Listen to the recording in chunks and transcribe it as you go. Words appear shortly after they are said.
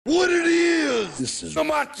What it is. This is the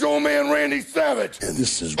Macho Man Randy Savage. And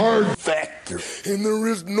this is Hard Factor. And there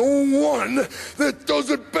is no one that does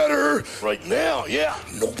it better right now, yeah.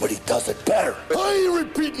 Nobody does it better. I ain't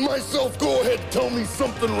repeating myself. Go ahead, tell me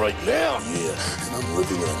something right now. Yeah, and I'm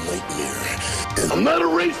living in a nightmare. And I'm not a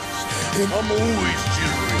racist, and I'm always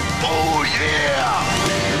cheering. Oh, yeah!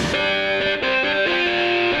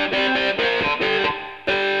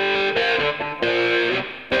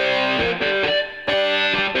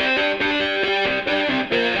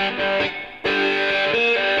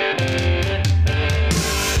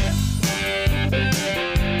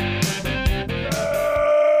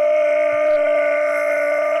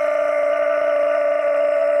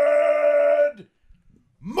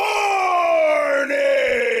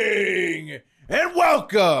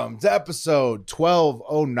 Welcome to episode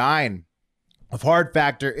 1209 of Hard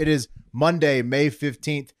Factor. It is Monday, May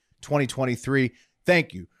 15th, 2023.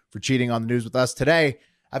 Thank you for cheating on the news with us today.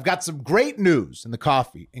 I've got some great news in the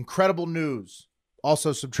coffee, incredible news,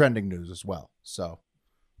 also some trending news as well. So a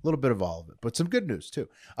little bit of all of it, but some good news too.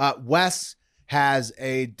 Wes has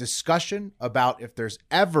a discussion about if there's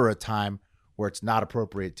ever a time where it's not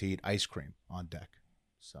appropriate to eat ice cream on deck.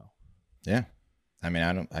 So, yeah. I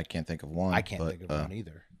mean, I can't think of one. I can't think of one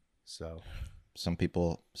either. So some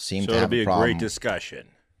people seem to have it'll be a problem. Great discussion.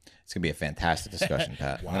 It's gonna be a fantastic discussion,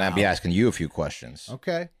 Pat. Wow. I'm gonna be asking you a few questions.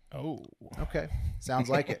 Okay. Oh. Okay. Sounds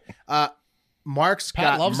like it. Mark's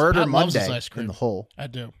Pat got Murder Monday his ice cream. in the hole. I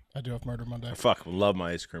do have Murder Monday. I fucking love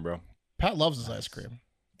my ice cream, bro. Pat loves his ice cream.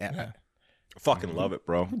 Yeah. I fucking love it,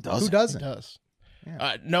 bro. Who He doesn't? does.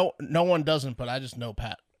 Yeah. No one doesn't, but I just know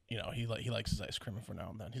Pat. You know, he likes his ice cream for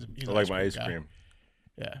now and then. He's I like my ice guy. cream.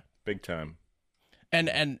 Yeah. Big time.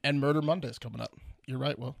 And Murder Monday's coming up. You're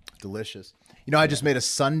right, Will. Delicious. You know, I just made a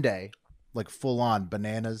sundae, like full on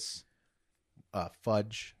bananas,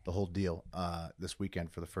 fudge, the whole deal, this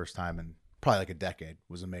weekend for the first time in probably like a decade. It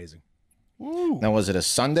was amazing. Woo. Now, was it a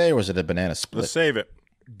sundae or was it a banana split? Let's save it.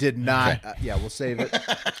 Did not. Yeah, we'll save it.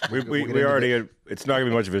 We already. It's not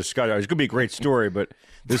gonna be much of a discussion. It's gonna be a great story, but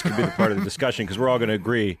this could be the part of the discussion because we're all gonna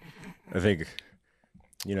agree. I think.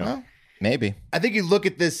 You know. Well, maybe. I think you look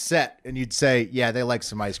at this set and you'd say, yeah, they like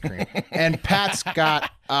some ice cream. And Pat's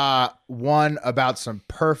got one about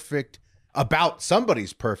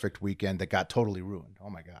somebody's perfect weekend that got totally ruined.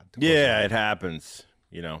 Oh my God. Yeah, it happens.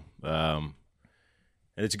 You know, and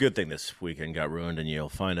it's a good thing this weekend got ruined, and you'll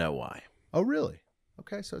find out why. Oh, really?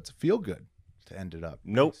 Okay, so it's a feel good to end it up.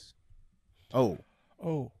 Nope. Nice.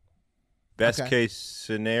 Oh. Best Okay. case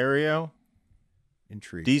scenario,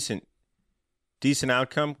 Intrigue. decent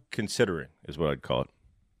outcome considering is what I'd call it.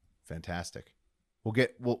 Fantastic.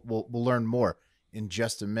 We'll learn more in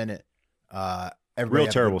just a minute. Real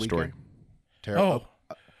terrible story. Terrible.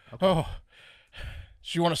 Oh.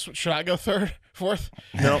 Should I go fourth?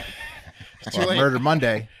 No. It's too late. Murder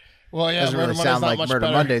Monday Well, yeah, doesn't Murder really Monday's sound not like much Murder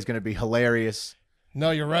better. Monday is going to be hilarious. No,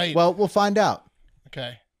 you're right. Well, we'll find out.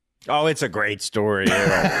 Okay. Oh, it's a great story.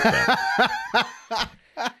 I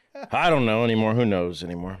don't know anymore. Who knows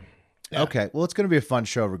anymore? Yeah. Okay. Well, it's going to be a fun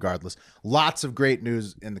show regardless. Lots of great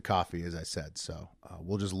news in the coffee, as I said. So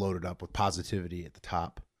we'll just load it up with positivity at the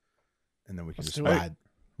top, and then we can Let's just do it.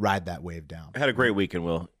 ride that wave down. I had a great weekend,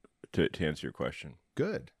 Will, to answer your question.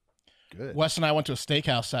 Good. Wes and I went to a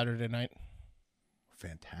steakhouse Saturday night.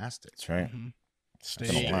 Fantastic. That's right.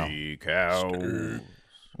 Steak. Wow. Steakhouse.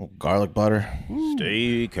 Garlic butter.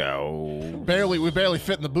 Steakhouse. We barely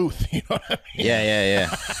fit in the booth. You know what I mean? Yeah.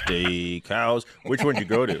 Steakhouse. Which one did you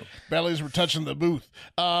go to? Bellies were touching the booth.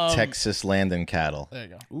 Texas Land and Cattle. There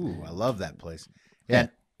you go. Ooh, I love that place. Yeah.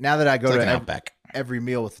 Now that I go It's like to an Outback. every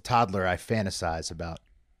meal with the toddler, I fantasize about,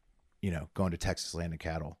 going to Texas Land and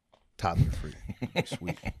Cattle, toddler free.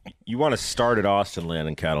 Sweet. You want to start at Austin Land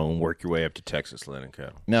and Cattle and work your way up to Texas Land and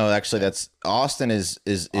Cattle. No, actually, that's Austin is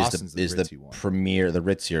Austin's the the ritzy one. premier, the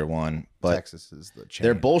ritzier one. But Texas is the chain.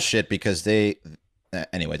 they're bullshit because anyway,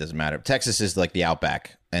 it doesn't matter. Texas is like the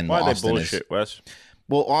Outback, and Why are they Austin bullshit, Wes?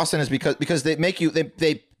 Well, Austin is because they make you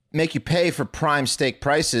make you pay for prime steak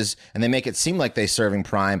prices, and they make it seem like they serving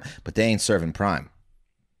prime, but they ain't serving prime.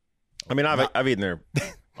 I mean, I've eaten there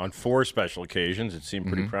on 4 special occasions. It seemed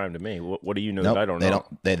pretty prime to me. What do you know that I don't know?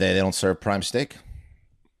 They don't serve prime steak.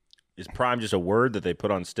 Is prime just a word that they put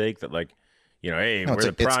on steak that, like, hey, No, we're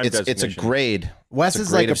the prime it's a designation? grade. Wes It's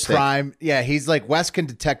is like grade a of steak. prime. Yeah, he's like Wes can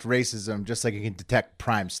detect racism just like he can detect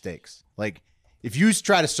prime steaks. Like if you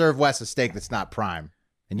try to serve Wes a steak that's not prime,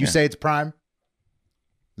 and you say it's prime,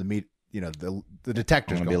 the meat, the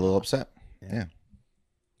detector's I'm gonna going be a little upset. Yeah.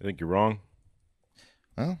 I think you're wrong.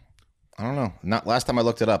 Well, I don't know. Not last time I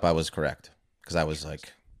looked it up, I was correct because I was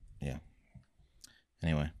like, yeah.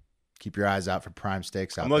 Anyway, Keep your eyes out for prime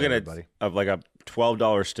steaks out I'm there, looking everybody. at like a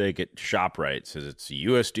 $12 steak at ShopRite. Says it's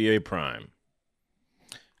USDA Prime.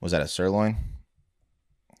 Was that a sirloin?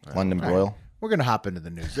 London broil? We're going to hop into the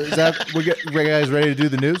news. Is that we guys ready to do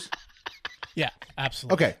the news? Yeah,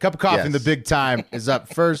 absolutely. Okay, cup of coffee in the Yes. big time is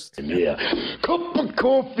up first. Yeah. Cup of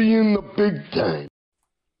coffee in the big time.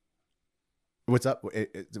 What's up?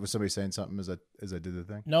 Was somebody saying something as I did the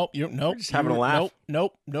thing? Nope. Nope. just having a laugh.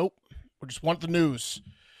 Nope. We just want the news.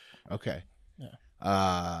 Okay.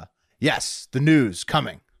 Yeah. Yes, the news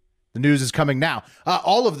coming. The news is coming now.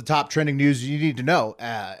 All of the top trending news you need to know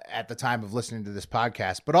at the time of listening to this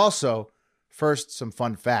podcast, but also first, some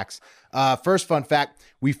fun facts. First fun fact,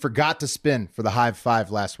 we forgot to spin for the Hive 5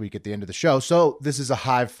 last week at the end of the show. So this is a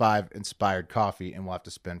Hive 5 inspired coffee, and we'll have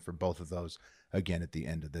to spin for both of those again at the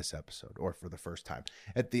end of this episode, or for the first time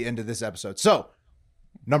at the end of this episode. So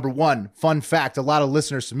number one, fun fact, a lot of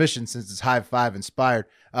listener submissions since it's Hive 5 inspired.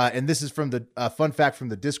 And this is from the fun fact from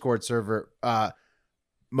the Discord server.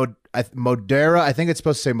 Modera, I think it's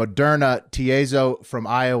supposed to say Moderna Tiezo from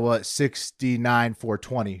Iowa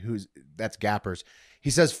 69420, that's Gappers. He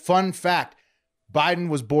says, fun fact, Biden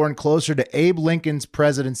was born closer to Abe Lincoln's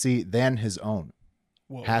presidency than his own.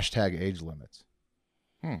 Whoa. Hashtag age limits.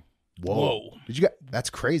 Whoa. Did you get that's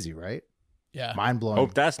crazy, right? Yeah. Mind blowing.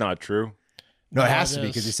 Hope that's not true. No, it No, has it to be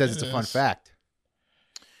is. because he says It it's a fun is. fact.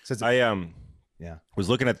 Says I yeah. was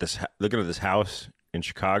looking at this house in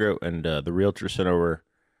Chicago, and the realtor sent over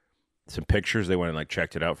some pictures. They went and like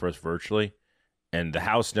checked it out for us virtually, and the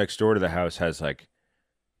house next door to the house has like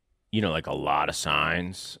a lot of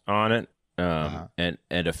signs on it, and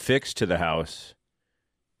affixed to the house.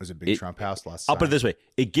 It was a big Trump house last I'll put it this way: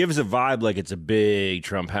 it gives a vibe like it's a big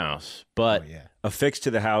Trump house, but Oh, yeah. affixed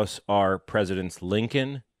to the house are Presidents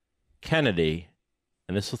Lincoln, Kennedy,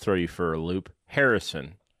 and this will throw you for a loop,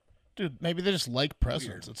 Harrison. Dude, maybe they just like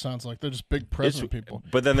presidents. It sounds like they're just big president people.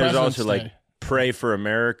 But then there's President's also like Day. Pray for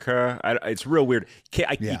America. It's real weird. You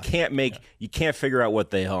Yeah. can't figure out what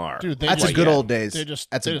they are. Dude, they That's just, a good old days. They just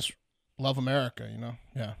That's they a just love America,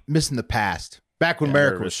 Yeah. missing the past. Back when Yeah,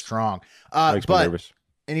 America was nervous. strong. Makes me But nervous.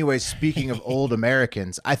 anyway, speaking of old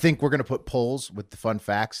Americans, I think we're going to put polls with the fun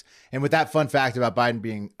facts. And with that fun fact about Biden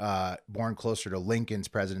being born closer to Lincoln's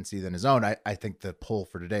presidency than his own, I think the poll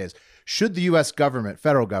for today is, should the U.S. government,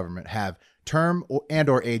 federal government, have term or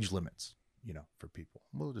age limits, for people?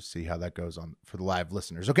 We'll just see how that goes on for the live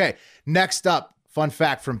listeners. Okay, next up, fun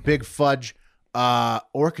fact from Big Fudge,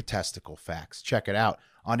 orca testicle facts. Check it out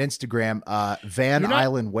on Instagram, Van You're not-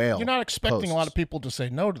 Island Whale. You're not expecting a lot posts. of people to say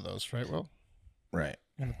no to those, right, Will? Right.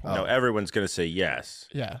 No, everyone's going to say yes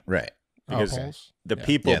Yeah. Right. because polls? the Yeah.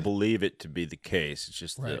 people Yeah. believe it to be the case. It's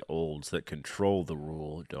just Right. the olds that control the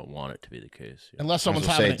rule don't want it to be the case. Yeah. Unless I someone's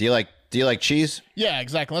was gonna having say, do you like cheese? yeah,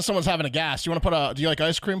 exactly. Unless someone's having a gas. Do you like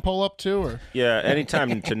ice cream pull up too, or Yeah,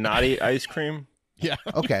 anytime to not eat ice cream. yeah?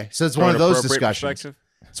 Okay, so it's from one of an those appropriate discussions. perspective.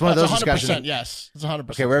 It's one of That's those 100%. discussions. Yes, it's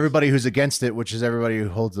 100%. Okay, where everybody who's against it, which is everybody who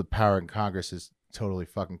holds the power in Congress, is totally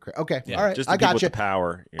fucking crazy. Okay, Yeah, all right, Just the I people got with you. the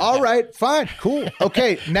power. Yeah. All right, fine, cool.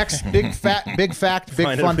 Okay, next big fact, big Find out fun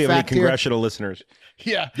if we have any fact here. congressional listeners.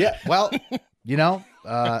 Yeah. Yeah, well,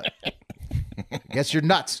 guess you're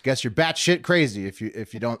nuts. Guess you're batshit crazy if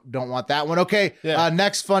you don't want that one. Okay, Yeah.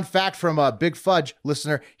 next fun fact from Big Fudge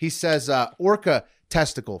listener. He says orca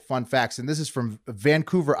testicle fun facts, and this is from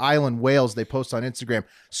Vancouver Island, Wales. They post on Instagram.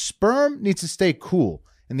 Sperm needs to stay cool,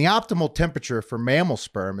 and the optimal temperature for mammal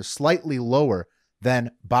sperm is slightly lower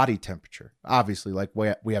than body temperature. Obviously, like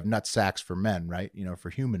we have nut sacks for men, right? For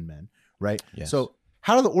human men, right? Yes. So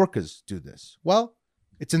how do the orcas do this? Well,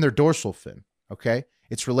 it's in their dorsal fin. Okay,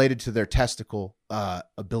 it's related to their testicle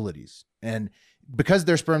abilities, and because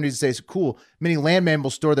their sperm needs to stay cool, many land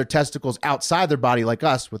mammals store their testicles outside their body, like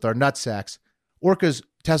us with our nut sacks. Orcas'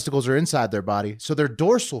 testicles are inside their body, so their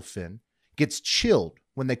dorsal fin gets chilled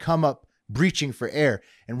when they come up breaching for air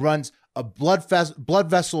and runs a blood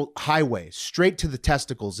vessel highway straight to the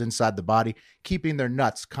testicles inside the body, keeping their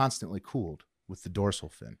nuts constantly cooled with the dorsal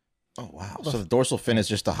fin. Oh wow! So the dorsal fin is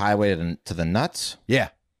just a highway to the nuts. Yeah,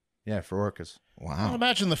 for orcas. I Wow.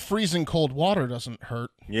 imagine the freezing cold water doesn't hurt.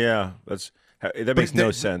 Yeah, that makes no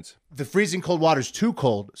sense. The freezing cold water is too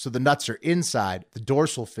cold, so the nuts are inside. The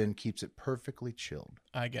dorsal fin keeps it perfectly chilled.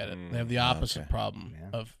 I get it. They have the opposite problem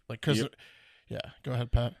of like because yeah. Go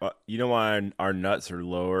ahead, Pat. You know why our nuts are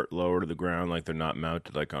lower to the ground, like they're not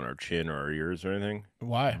mounted like on our chin or our ears or anything?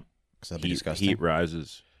 Why? Because that'd be disgusting. Heat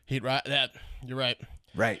rises. Heat right. That you're right.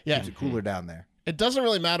 Right. Yeah. Keeps it cooler down there. It doesn't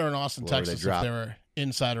really matter in Austin, Lower they Texas, if drop. they were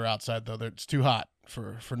inside or outside, though. It's too hot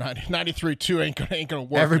for 93.2 ain't gonna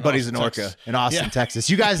work. Everybody's an Austin, orca Texas. in Austin, Yeah. Texas.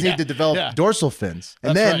 You guys need Yeah. to develop Yeah. dorsal fins.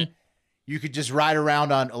 And That's then right. you could just ride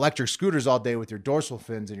around on electric scooters all day with your dorsal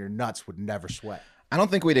fins and your nuts would never sweat. I don't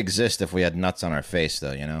think we'd exist if we had nuts on our face,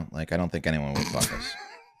 though. You know, like I don't think anyone would fuck us.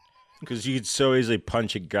 Because you could so easily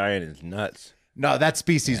punch a guy in his nuts. No, that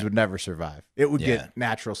species would never survive. It would Yeah. get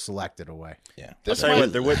natural selected away. Yeah. I'll tell you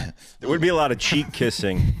what, there would be a lot of cheek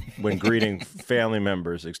kissing when greeting family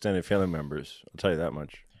members, extended family members. I'll tell you that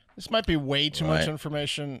much. This might be way too much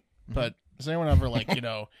information, but does anyone ever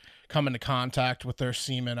come into contact with their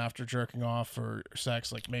semen after jerking off or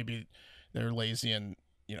sex? Like maybe they're lazy and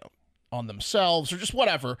on themselves or just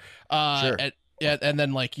whatever. Sure. And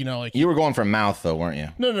then You were going for mouth, though, weren't you?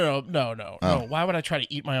 No. Why would I try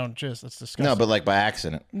to eat my own jizz? That's disgusting. No, but like by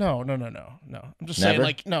accident. No. I'm just Never?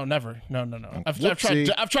 saying, no, never. No.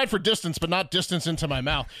 I've tried for distance, but not distance into my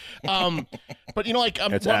mouth. But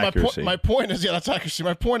That's accuracy. my point is, that's accuracy.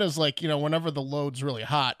 My point is whenever the load's really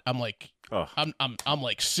hot, I'm like, I'm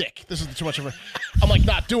like sick. This is too much of a. I'm like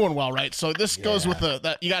not doing well, right? So this goes with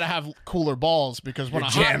that you got to have cooler balls because when a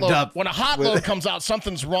hot load comes out,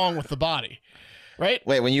 something's wrong with the body. Right?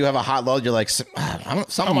 Wait, when you have a hot load, you're like, something must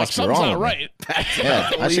be something's wrong. not right.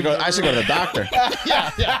 Yeah, I should go to the doctor.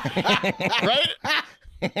 yeah. Right?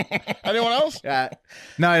 Anyone else? No,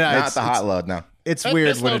 Not the hot load. No. It's weird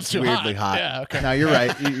this when load's it's too weirdly hot. Yeah, okay. No, you're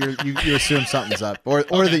right. You assume something's up, or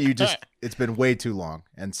that you just it's been way too long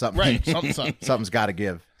and something's got to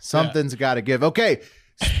give. Something's got to give. Okay.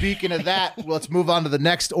 Speaking of that, let's move on to the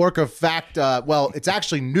next orca fact. Well, it's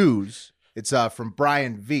actually news. It's from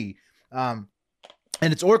Brian V.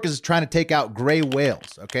 And it's orcas trying to take out gray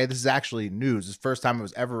whales. Okay, this is actually news. It's the first time it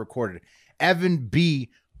was ever recorded. Evan B.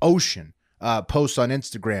 Ocean posts on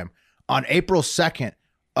Instagram on April 2nd.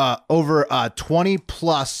 Over 20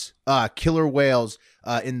 plus killer whales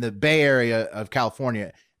in the Bay Area of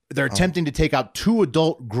California. They're attempting to take out 2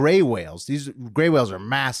 adult gray whales. These gray whales are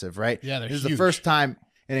massive, right? Yeah, they're This is huge. the first time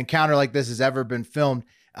an encounter like this has ever been filmed.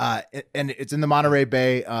 And it's in the Monterey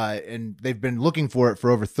Bay, and they've been looking for it for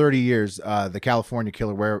over 30 years, the California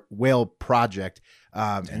Killer Whale Project.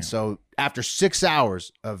 And so after 6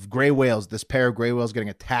 hours of gray whales, this pair of gray whales getting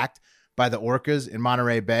attacked by the orcas in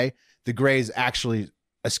Monterey Bay, the grays actually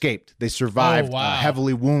escaped. They survived, Oh, wow.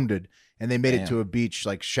 heavily wounded, and they made it to a beach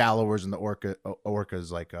like shallower than the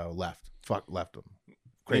orcas left them.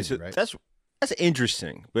 Crazy, So right? That's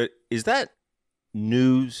interesting, but is that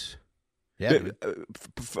news? Yeah,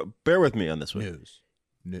 Bear with me on this one. news.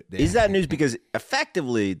 Is that news? Because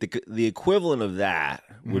effectively, the equivalent of that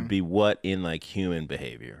would be what in like human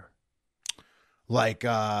behavior? Like,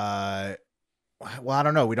 well, I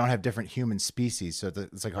don't know. We don't have different human species, so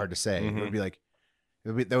it's like hard to say. It would be like,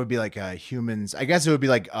 that would be like humans. I guess it would be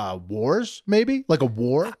like wars, maybe like a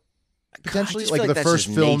war, potentially, just like feel the like that's first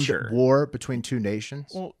just filmed nature. war between 2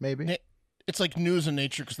 nations, Well, maybe. It's like news in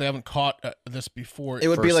nature because they haven't caught this before. It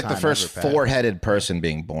would be First like the time first ever, Pat. 4-headed person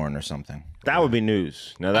being born or something. That would be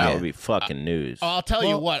news. Now that Yeah. would be fucking news. I'll tell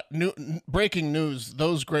you what. Breaking news: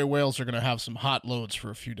 those gray whales are going to have some hot loads for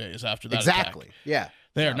a few days after that. Exactly. attack. Yeah.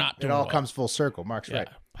 They are not It doing all well. comes full circle. Mark's Yeah. right.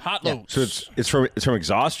 Hot Yeah. loads. So it's from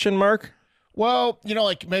exhaustion, Mark. Well,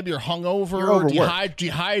 like maybe you're hungover, You're overworked.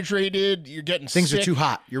 dehydrated, you're getting Things sick. are too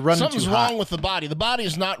hot. You're running Something's too hot. wrong with the body. The body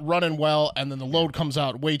is not running well, and then the load comes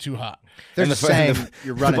out way too hot. They're And just saying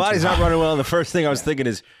you're running. The body's too not hot. running well. And the first thing I was thinking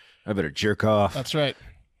is, I better jerk off. That's right.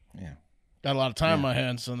 Yeah. Got a lot of time on my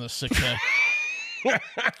hands on this sick day. Well,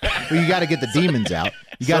 you got to get the demons out.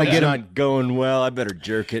 You got to Something's get them. not going well. I better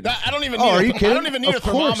jerk it. I don't even. Oh, Need are you I kidding? don't even need Of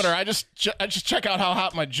a course. thermometer. I just check out how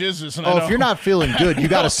hot my jizz is. And I Oh, know if you're not feeling good, you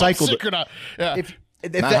got if to cycle. I'm sick or not. Yeah. If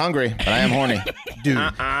Not that, hungry, but I am horny. dude,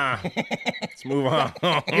 Let's move on.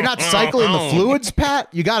 you're not cycling the fluids, Pat.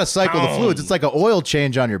 You got to cycle the fluids. It's like an oil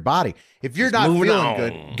change on your body. If you're not moving feeling on.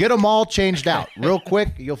 good, get them all changed out real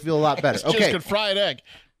quick. You'll feel a lot better. Jizz Okay, could fry an egg.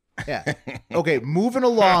 yeah. Okay, moving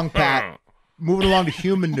along, Pat. Moving along to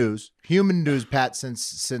human news. Human news, Pat.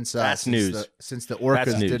 Since That's news. Since the orcas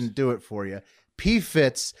That's news. didn't do it for you, P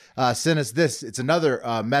Fitz sent us this. It's another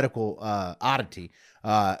medical oddity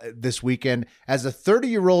this weekend. As a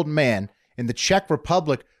 30-year-old man in the Czech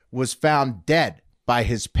Republic was found dead by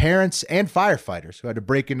his parents and firefighters who had to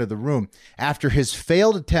break into the room after his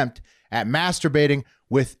failed attempt at masturbating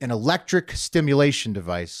with an electric stimulation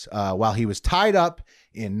device while he was tied up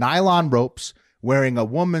in nylon ropes wearing a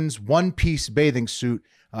woman's one-piece bathing suit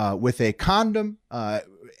with a condom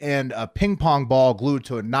and a ping pong ball glued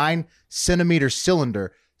to a 9-centimeter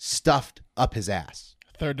cylinder stuffed up his ass.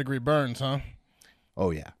 3rd-degree burns, huh? Oh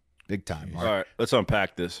yeah, big time. Mark. All right, let's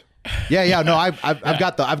unpack this. Yeah. No, I've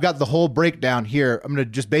got the whole breakdown here. I'm gonna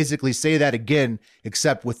just basically say that again,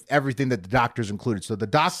 except with everything that the doctors included. So the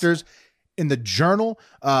doctors in the journal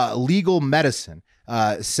Legal Medicine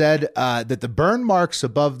said that the burn marks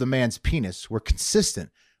above the man's penis were consistent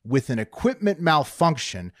with an equipment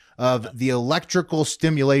malfunction of the electrical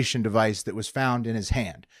stimulation device that was found in his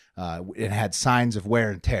hand. It had signs of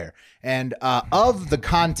wear and tear. And of the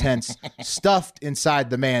contents stuffed inside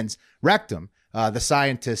the man's rectum, the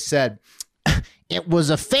scientist said, it was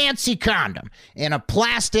a fancy condom in a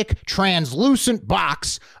plastic translucent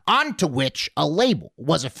box onto which a label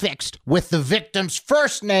was affixed with the victim's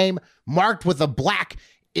first name marked with a black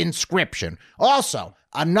inscription. Also,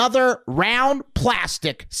 another round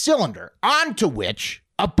plastic cylinder onto which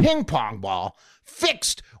a ping pong ball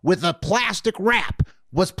fixed with a plastic wrap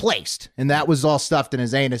was placed. And that was all stuffed in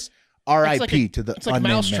his anus. R.I.P. to the It's like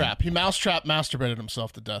unnamed Mousetrap. man. He Mousetrap masturbated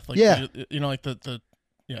himself to death. Like, Yeah. You know, like the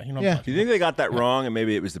yeah, you know. Yeah. Do you think they got that wrong? And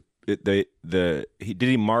maybe it was did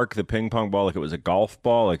he mark the ping pong ball like it was a golf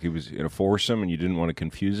ball, like he was in a foursome, and you didn't want to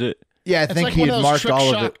confuse it? Yeah, I It's think like he one had of those marked trick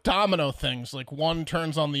all shot of it. domino things. Like one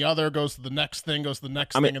turns on the other, goes to the next thing, goes to the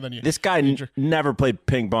next I mean, thing, and then you. this guy never played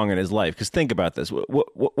ping pong in his life. Because think about this: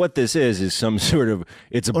 what this is some sort of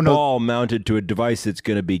ball mounted to a device that's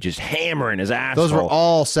going to be just hammering his asshole. Those were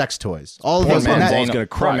all sex toys. All of Poor those. man's that- anal- gonna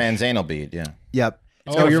poor crush. man's anal bead. Yeah. Yep.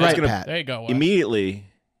 Oh, So you're it's right, gonna- Pat. There you go. Immediately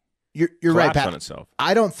You're right, collapsed Pat. on itself.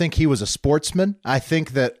 I don't think he was a sportsman. I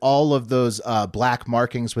think that all of those black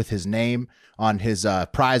markings with his name on his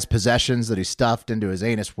prized possessions that he stuffed into his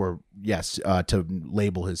anus were, yes, to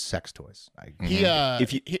label his sex toys. He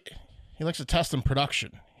If you- he likes to test in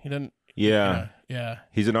production. He didn't. Yeah. Yeah.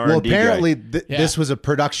 He's an R&D Well, apparently guy. this was a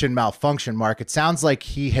production malfunction, Mark. It sounds like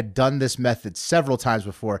he had done this method several times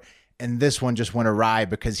before, and this one just went awry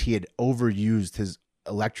because he had overused his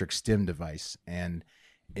electric stim device, and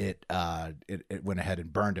it went ahead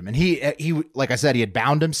and burned him. And he like I said, he had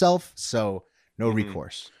bound himself, so no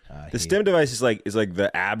recourse. The stim device is like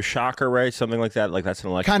the ab shocker, right? Something like that. Like that's an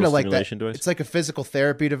electrical Kind of like that. stimulation device. It's like a physical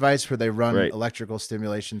therapy device where they run Right. electrical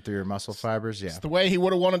stimulation through your muscle fibers. Yeah. It's the way he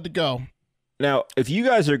would have wanted to go. Now, if you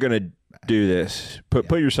guys are gonna do this, put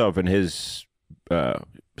yourself in his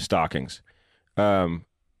stockings.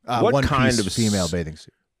 What one kind piece of female bathing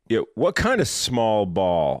suit? Yeah, what kind of small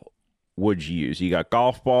ball would you use? You got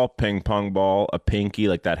golf ball, ping pong ball, a pinky,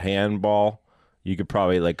 like that handball. You could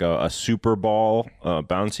probably like a super ball,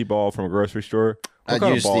 bouncy ball from a grocery store. What I'd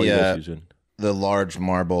kind use of ball the, you guys using? The large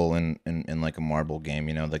marble in like a marble game,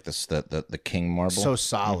 you know, like the king marble. So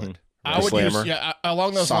solid. I would slammer. use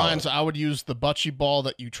along those Solid. lines. I would use the butchie ball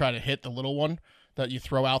that you try to hit, the little one that you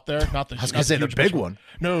throw out there. Not the. I was gonna say the huge big butchie- one.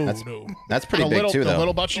 No, That's- no. That's pretty the big little, too, the though.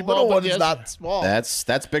 little butchie Little ball. one's yes, not small.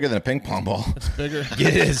 That's bigger than a ping pong ball. It's bigger.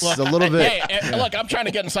 It is a little bit. Hey, look, I'm trying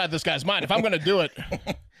to get inside this guy's mind. If I'm going to do it,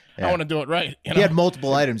 I want to do it right. You know? He had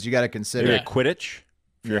multiple items you got to consider. Maybe a Quidditch,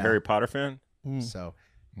 if you're a Yeah. Harry Potter fan. So,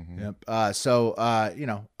 yep.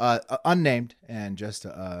 Unnamed and just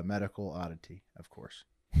a medical oddity, of course.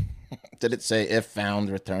 Did it say if found,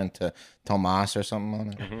 return to Tomas or something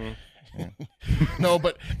on it? No,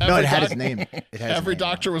 but No, every it had his doc- name. It had his Every name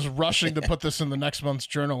doctor was rushing to put this in the next month's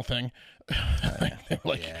journal thing.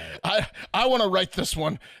 I want to write this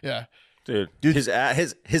one. Yeah. Dude, his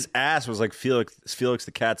ass was like Felix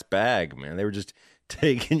the cat's bag, man. They were just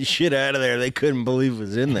taking shit out of there. They couldn't believe it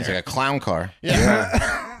was in It's there. like a clown car.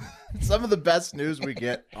 Yeah. Some of the best news we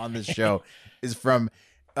get on this show is from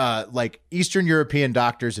like Eastern European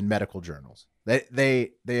doctors and medical journals.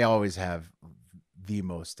 They always have the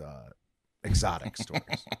most exotic stories.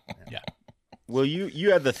 Yeah. Well,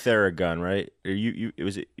 you had the Theragun, right? Or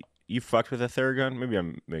you fucked with a Theragun? Maybe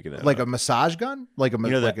I'm making that Like up. a massage gun, like a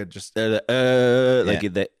like a just like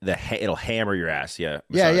it'll hammer your ass. Yeah.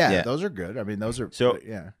 yeah. Yeah. Those are good. I mean, those are So-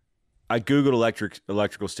 yeah. I googled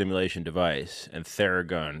electrical stimulation device, and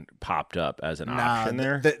Theragun popped up as an option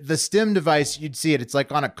there. The stim device, you'd see it. It's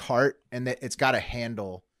like on a cart, and it's got a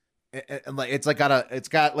handle, and like it's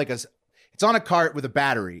on a cart with a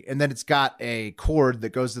battery, and then it's got a cord that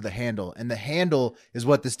goes to the handle, and the handle is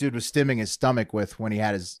what this dude was stimming his stomach with when he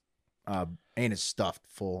had his anus stuffed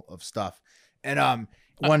full of stuff. And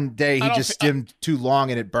one day he just stimmed too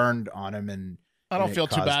long, and it burned on him, and I don't it feel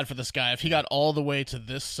too caused- bad for this guy. If he got all the way to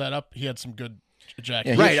this setup, he had some good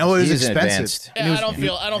ejaculation. Right. Oh, it was he's expensive. advanced. And it was-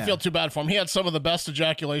 I don't feel too bad for him. He had some of the best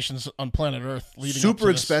ejaculations on planet Earth. Leading up super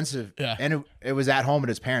to this. expensive. Yeah. And it was at home at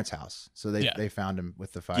his parents' house, so they found him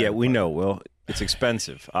with the fire. Yeah, we know. Will it's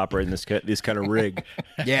expensive operating this kind of rig.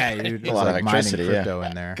 Yeah, dude, A lot of like mining electricity, yeah. crypto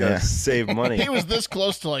in there. Gotta save money. He was this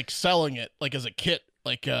close to like selling it, like as a kit,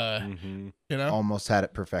 like you know. Almost had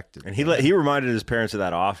it perfected. And he reminded his parents of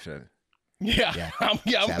that often. Yeah,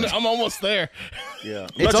 Yeah. I'm almost there. Yeah,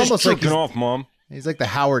 It's almost like jerking off, Mom. He's like the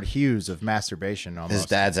Howard Hughes of masturbation almost. His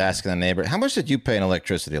dad's asking the neighbor, how much did you pay in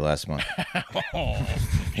electricity last month?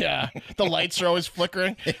 Yeah. The lights are always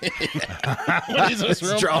flickering. When he's in his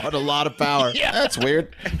room. It's drawing a lot of power. Yeah. That's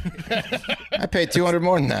weird. I paid $200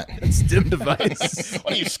 more than that. It's dim device.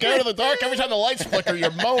 What are you scared of the dark? Every time the lights flicker,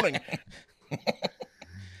 you're moaning.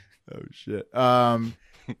 Oh shit. Oh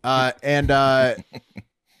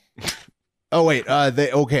wait.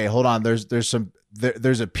 Okay. Hold on. There's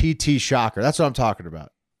a PT shocker. That's what I'm talking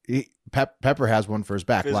about. Pepper has one for his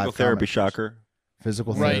back. Physical live therapy comment. shocker.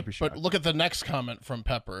 Physical Right. therapy shocker. But look at the next comment from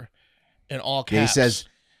Pepper in all caps. Yeah, he says,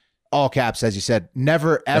 all caps, as he said,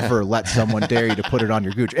 never ever let someone dare you to put it on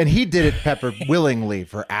your gooch. And he did it, Pepper, willingly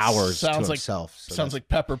for hours to himself. So sounds like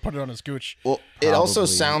Pepper put it on his gooch. Well, it also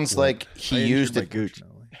Probably sounds would. like he used it.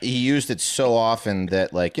 He used it so often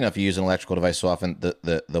that, like, you know, if you use an electrical device so often,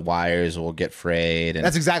 the wires will get frayed. And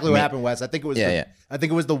That's exactly what happened, Wes. I think it was. I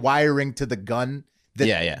think it was the wiring to the gun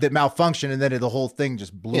that malfunctioned, and then the whole thing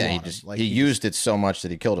just blew. Yeah, on him. Like, he used it so much that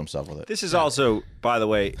he killed himself with it. This is also, by the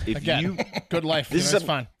way, if Again, you good life. This It's is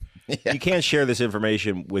fine. you can't share this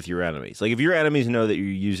information with your enemies. Like if your enemies know that you're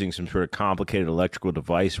using some sort of complicated electrical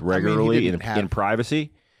device regularly in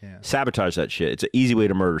privacy, sabotage that shit. It's an easy way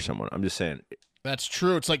to murder someone. I'm just saying. That's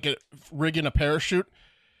true. It's like rigging a parachute.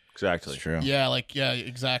 Exactly. It's true. Yeah,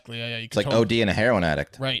 exactly. Yeah. You It's like OD and a heroin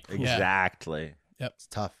addict. Right. Exactly. Yep. It's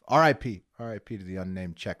tough. R.I.P. R.I.P. to the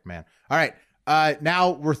unnamed check man. All right.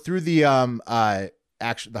 Now we're through the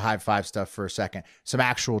the high five stuff for a second. Some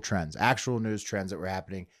actual trends, actual news trends that were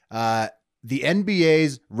happening. The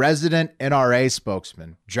NBA's resident NRA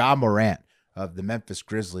spokesman, Ja Morant of the Memphis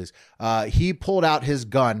Grizzlies, he pulled out his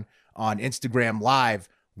gun on Instagram Live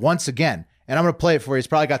once again. And I'm going to play it for you. It's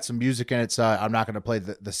probably got some music in it, so I'm not going to play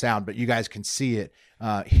the sound, but you guys can see it.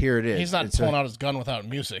 Here it is. He's not pulling out his gun without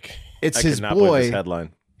music. It's I his could not believe boy. this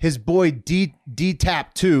headline. His boy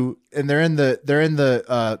D-Tap 2, and they're in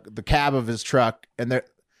the cab of his truck, and they're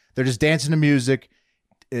just dancing to music.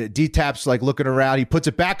 D-Tap's like looking around. He puts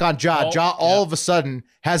it back on Ja. Ja all of a sudden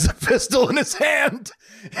has a pistol in his hand.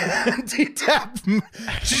 And D-Tap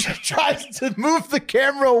tries to move the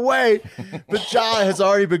camera away, but Ja has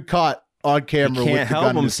already been caught on camera. He can't with the help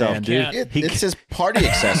gun in his himself, hand. dude. It's his party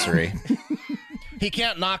accessory. He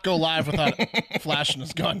can't not go live without flashing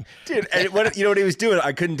his gun. Dude, and you know what he was doing?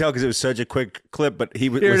 I couldn't tell because it was such a quick clip, but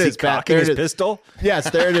Here was it he is, Pat. cocking There his it is. pistol? Yes,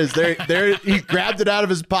 there it is. There. He grabbed it out of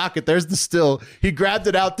his pocket. There's the still. He grabbed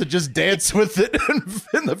it out to just dance with it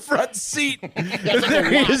in the front seat. And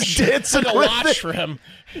there he is dancing Like a with watch it. for him.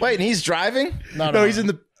 Wait, and he's driving? No, he's in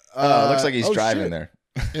the. Looks like he's driving shit. there.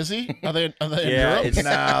 Is he? Are they in Yeah, Europe? it's No,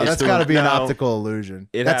 that's the- got to be an no, optical illusion.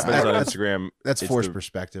 It that's, happens on that's, Instagram. That's It's forced the-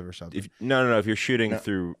 perspective or something. No. If you're shooting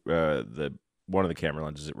through the one of the camera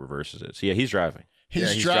lenses, it reverses it. So yeah, he's driving.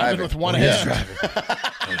 He's he's driving driving. with one He's hand.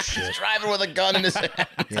 He's driving with a gun in his hand.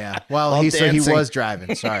 Yeah. Well, While he dancing. was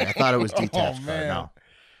driving. Sorry, I thought it was D-Tap's car. man.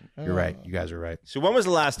 No, you're right. You guys are right. So when was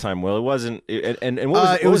the last time? Well, it wasn't. And what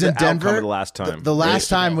was, It what was the in Denver. outcome of the last time? The last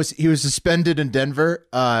time was he was suspended in Denver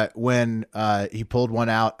when he pulled one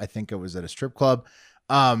out. I think it was at a strip club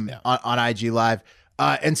on IG Live.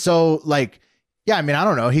 And so, like, yeah, I mean, I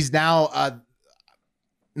don't know. He's now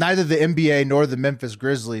neither the NBA nor the Memphis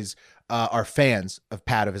Grizzlies are fans of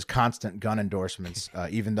Pat, of his constant gun endorsements,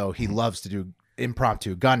 even though he loves to do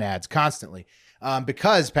impromptu gun ads constantly.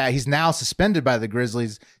 Because Pat, he's now suspended by the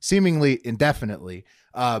Grizzlies seemingly indefinitely.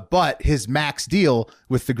 But his max deal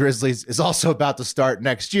with the Grizzlies is also about to start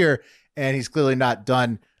next year, and he's clearly not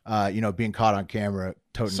done, being caught on camera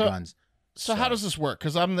toting guns. So how does this work?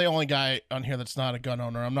 Because I'm the only guy on here that's not a gun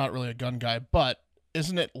owner. I'm not really a gun guy, but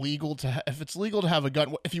isn't it legal to if it's legal to have a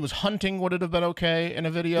gun? If he was hunting, would it have been okay in a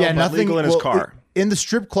video? Yeah, But nothing legal in his car. In the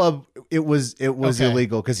strip club, it was Okay.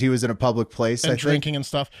 illegal because he was in a public place. and I think. drinking and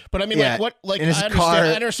stuff. But I mean, Yeah, like what? Like in his I car-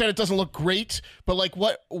 understand it doesn't look great, but like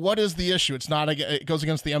what is the issue? It's not. It goes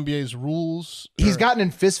against the NBA's rules. He's or- gotten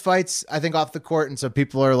in fist fights, I think, off the court, and so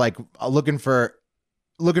people are like looking for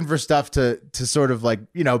stuff to sort of like,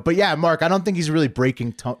 but yeah, Mark, I don't think he's really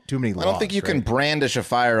breaking too many laws. I don't think you can right? brandish a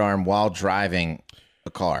firearm while driving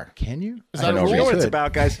a car. Can you? Is I that don't a know rule? You know what if it's you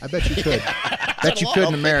about, guys? could. I bet you could. Bet you could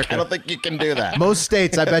in I America. don't think you can do that. Most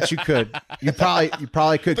states, I bet you could. You probably could,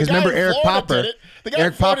 because The guy remember in Eric Florida Popper. did it. The guy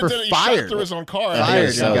Eric in Florida Popper did it. He shot fired. through his own car. Yeah, Fired.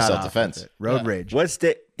 was and got off self-defense. with it. Road rage. What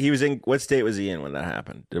state he was in? What state was he in when that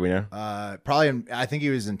happened? Did we know? Probably. I think he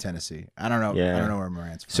was in Tennessee. I don't know. Yeah. I don't know where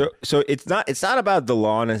Morant's from. So it's not about the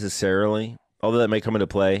law necessarily, although that may come into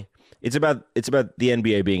play. It's about the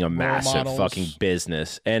NBA being a massive models. fucking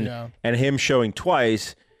business, and Yeah. and him showing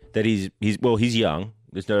twice that he's young.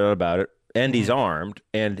 There's no doubt about it. and he's armed,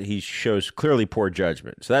 and he shows clearly poor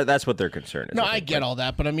judgment. So that's what their concern is. No, I get all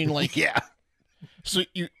that, but I mean, like, Yeah. So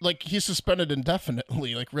he's suspended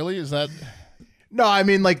indefinitely. Like, really? Is that? No, I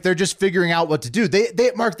mean, like, they're just figuring out what to do.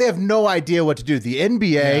 Mark, they have no idea what to do. The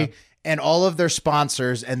NBA and all of their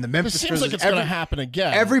sponsors and the Memphis It seems Grizzlies, like it's going to happen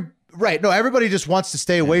again. Right. No, everybody just wants to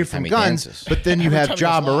stay away from guns. dances. But then you Every have time he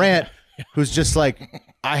Ja goes live. Morant, who's just like,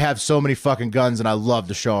 I have so many fucking guns and I love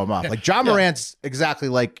to show them off. Like, Ja Morant's exactly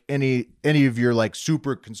like any of your like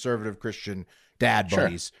super conservative Christian dad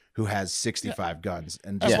buddies who has 65 guns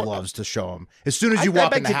and just loves to show them. As soon as you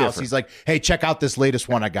walk in the house, he's like, hey, check out this latest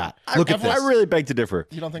one I got. Look at this. I really beg to differ.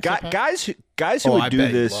 You don't think so, Pat? Guys who would I do bet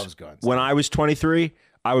he this loves guns. when I was 23,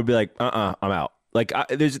 I would be like, I'm out. Like,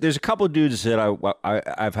 there's a couple of dudes that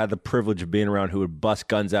I've had the privilege of being around who would bust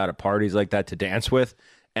guns out at parties like that to dance with,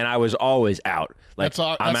 and I was always out. Like,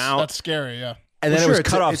 I'm out. That's scary. Yeah. And then Well, it was sure,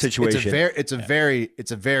 cutoff it's situation.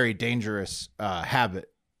 It's a very dangerous habit.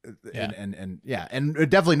 And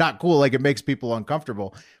definitely not cool. Like, it makes people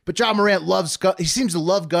uncomfortable. But Ja Morant loves he seems to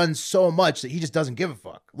love guns so much that he just doesn't give a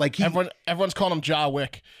fuck. Like, Everyone's calling him Ja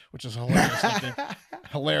Wick, which is a hilarious nickname.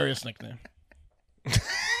 Hilarious nickname.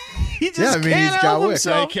 He just Yeah, I mean, can't he's help John Wick.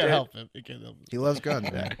 himself. He can't help it. He can't help it. he loves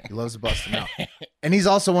guns, man. He loves to bust them out. And he's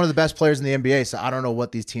also one of the best players in the NBA. So I don't know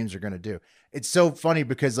what these teams are going to do. It's so funny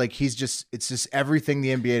because like it's just everything the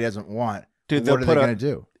NBA doesn't want. Dude, What are they going to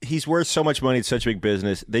do? He's worth so much money. It's such a big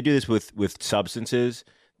business. They do this with substances.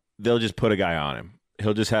 They'll just put a guy on him.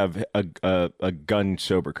 He'll just have a gun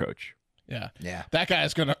sober coach. Yeah. That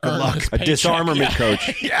guy's going to earn his A paycheck. disarmament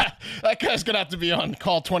coach. Yeah. That guy's going to have to be on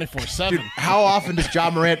call 24/7. Dude, how often does Ja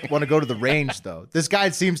Morant want to go to the range, though? This guy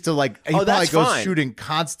seems to like, he probably that's goes fine. shooting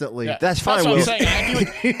constantly. Yeah. That's fine, what I'm Will. saying.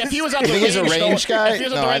 If he was at You the think he's a range, range guy? If he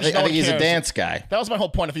was at No, the I range, think no one he's a cares. dance guy. That was my whole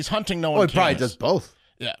point. If he's hunting, no Oh, one he probably cares. does both.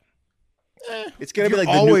 Yeah. It's going to be You're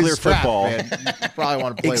like the always nuclear strapped, football. man. You probably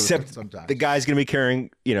want to play with Except it sometimes. the guy's going to be carrying,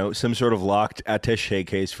 some sort of locked attaché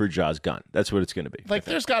case for Ja's gun. That's what it's going to be. Like,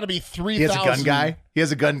 there's got to be 3,000. He has a gun guy. He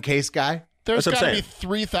has a gun case guy. There's That's what got I'm to be saying.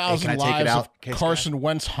 3,000 Hey, can I take it lives out, of case Carson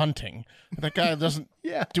Wentz hunting. That guy doesn't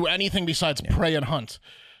do anything besides pray and hunt.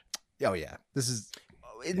 Oh yeah, this is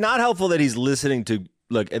It's not helpful that he's listening to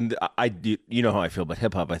look, and you know how I feel about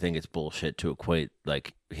hip hop. I think it's bullshit to equate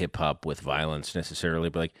like hip hop with violence necessarily,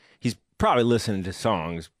 but like he's probably listening to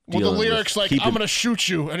songs. Well, the lyrics like "I'm gonna shoot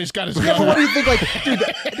you," and he's got his Yeah, gun. but what do you think? Like,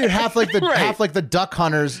 dude, half like the duck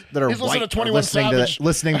hunters that are He's listening white to are 21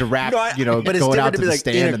 listening to rap. but it's going different out to to be the like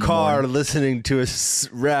stand in a the car morning. listening to a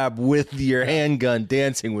rap with your handgun,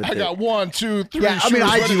 dancing with I it. got 1, 2, 3. Yeah, I mean,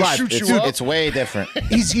 shooters IG ready to Live. shoot It's- you up. It's way different.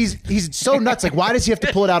 He's so nuts. Like, why does he have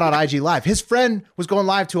to pull it out on IG Live? His friend was going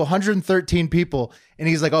live to 113 people, and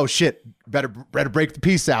he's like, "Oh shit, better break the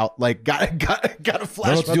piece out. Like, got to flash. I don't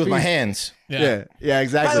know what to do with my piece." hands. Yeah, By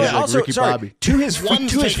exactly. the way, Like also, Ricky sorry, Bobby. to his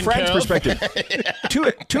One's taken friend's care of.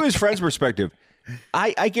 perspective, to his friend's perspective,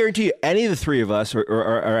 I guarantee you, any of the three of us,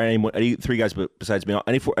 or any three guys besides me,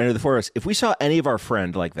 any of the four of us, if we saw any of our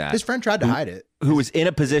friend like that, His friend tried to hide it. who was in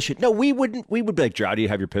a position, no, we wouldn't. We would be like, "Joe, do you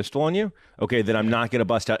have your pistol on you? Okay, then I'm not going to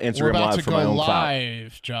bust out We're Instagram about live to for go my own clout."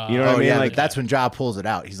 live, John. You know what I mean? Yeah, Like but that's when Ja pulls it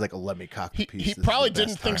out. He's like, "Oh, let me cock the piece." He This is probably the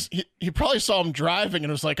didn't best think time." he probably saw him driving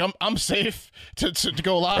and was like, "I'm safe to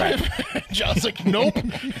go live." John's like, "Nope."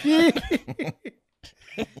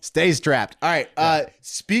 Stay strapped. All right.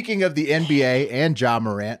 Speaking of the NBA and Ja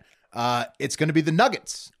Morant, it's going to be the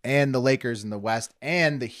Nuggets and the Lakers in the West,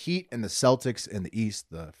 and the Heat and the Celtics in the East.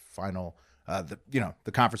 The final,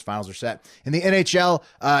 the conference finals are set. In the NHL,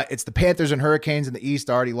 it's the Panthers and Hurricanes in the East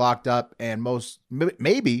already locked up, and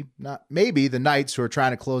maybe the Knights, who are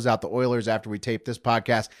trying to close out the Oilers after we tape this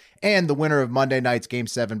podcast, and the winner of Monday night's Game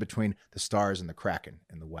 7 between the Stars and the Kraken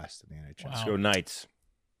in the West of the NHL. Let's go Knights.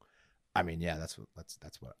 I mean, yeah, let's go.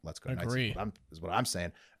 Agree. Knights is what I'm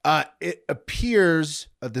saying. It appears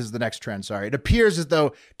this is the next trend. Sorry, it appears as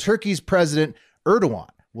though Turkey's president Erdogan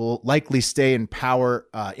will likely stay in power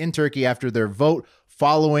in Turkey after their vote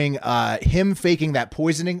following him faking that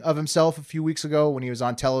poisoning of himself a few weeks ago when he was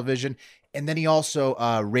on television, and then he also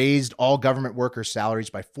raised all government workers' salaries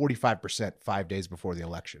by 45% 5 days before the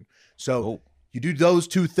election. So you do those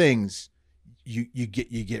two things. You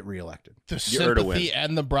get rereelected. The sympathy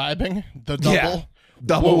and the bribing, the double. Yeah.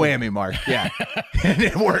 Double whammy, Mark. Yeah. And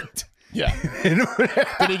it worked. Yeah.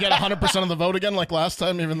 Did he get 100% of the vote again like last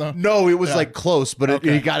time? Even though No, it was like close, but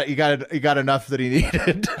he got enough that he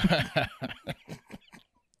needed.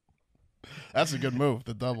 that's a good move,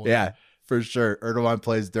 the double. Yeah, for sure. Erdogan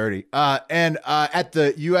plays dirty. And at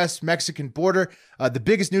the U.S.-Mexican border, the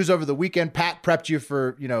biggest news over the weekend, Pat prepped you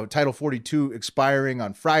for, Title 42 expiring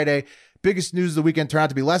on Friday. biggest news of the weekend turned out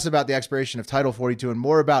to be less about the expiration of Title 42 and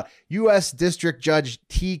more about U.S. District Judge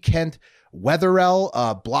T. Kent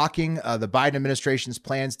Wetherell blocking the Biden administration's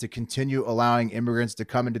plans to continue allowing immigrants to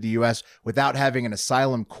come into the U.S. without having an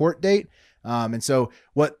asylum court date. And so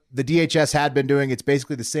what the DHS had been doing, it's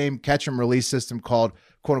basically the same catch and release system called,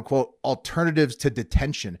 quote unquote, alternatives to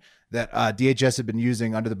detention that DHS had been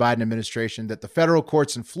using under the Biden administration that the federal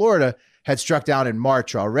courts in Florida had struck down in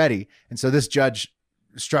March already. And so this judge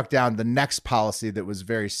struck down the next policy that was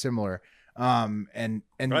very similar. And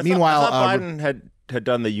meanwhile, I thought Biden had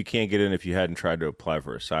done that. You can't get in if you hadn't tried to apply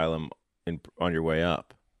for asylum on your way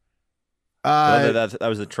up. That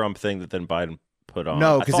was the Trump thing that then Biden put on.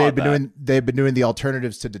 No, because they've been doing the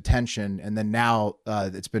alternatives to detention, and then now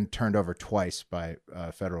it's been turned over twice by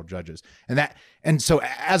federal judges. And so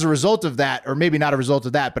as a result of that, or maybe not a result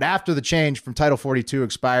of that, but after the change from Title 42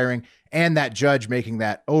 expiring and that judge making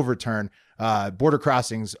that overturn, border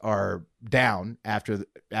crossings are down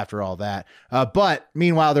after all that. But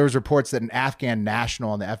meanwhile, there was reports that an Afghan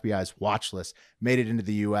national on the FBI's watch list made it into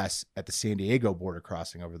the U.S. at the San Diego border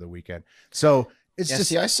crossing over the weekend. So it's just.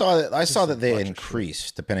 See, I saw that they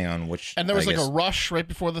increased depending on which. And there was a rush right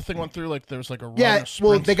before the thing went through. Like there was like a run. Yeah,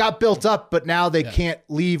 well, they got built up, but now they can't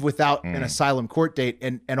leave without an asylum court date,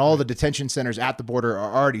 and all the detention centers at the border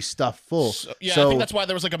are already stuffed full. So I think that's why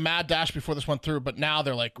there was like a mad dash before this went through. But now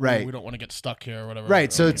they're like, we don't want to get stuck here or whatever.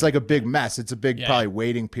 Right, so it's like a big mess. It's a big probably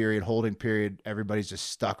waiting period, holding period. Everybody's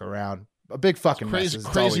just stuck around. A big fucking crazy, mess.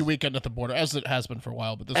 Crazy weekend at the border, as it has been for a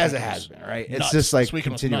while. But this it has been, right? Nuts. It's just like this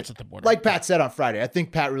weekend was nuts at the border. Like Pat said on Friday, I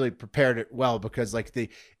think Pat really prepared it well because like the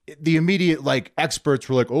immediate like experts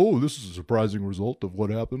were like, "Oh, this is a surprising result of what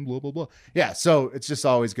happened." Blah blah blah. Yeah, so it's just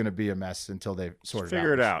always going to be a mess until they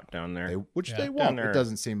figure it out down there, which they won't. It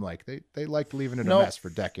doesn't seem like they like leaving it a mess for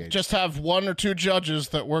decades. Just have one or two judges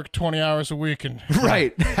that work 20 hours a week and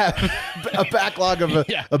right, have a backlog of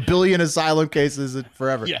a billion asylum cases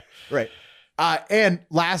forever. Yeah, right. And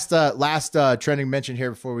last trending mention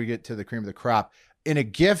here before we get to the cream of the crop, in a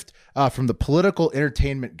gift from the political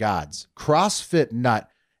entertainment gods, CrossFit nut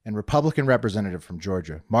and Republican representative from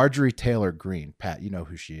Georgia, Marjorie Taylor Greene. Pat, you know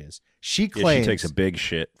who she is. She claims she takes a big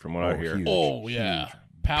shit from what I hear. Huge,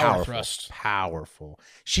 power thrust, powerful.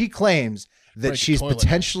 She claims that she's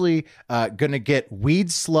potentially going to get Weed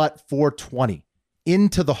Slut 420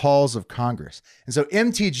 into the halls of Congress. And so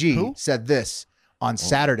MTG said this on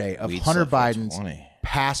Saturday of Hunter Biden's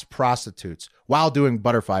past prostitutes while doing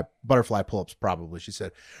butterfly pull-ups, probably. She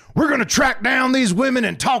said, "We're going to track down these women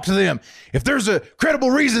and talk to them. If there's a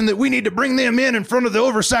credible reason that we need to bring them in front of the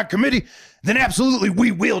Oversight Committee, then absolutely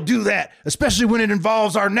we will do that, especially when it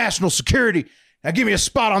involves our national security. Now give me a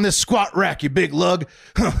spot on this squat rack, you big lug."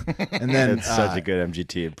 And then it's such a good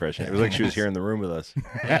MGT impression. It was like she was here in the room with us.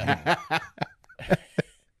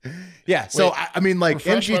 Yeah, so wait, I mean, like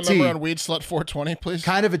MGT MGT my number on Weed Slut 420, please.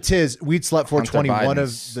 Kind of a tiz. Weed Slut 420, one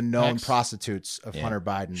of the known ex. prostitutes of Hunter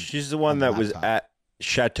Biden. She's the one that was at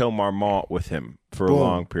Chateau Marmont with him for a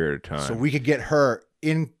long period of time. So we could get her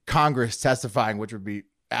in Congress testifying, which would be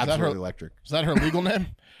absolutely electric. Is that her legal name?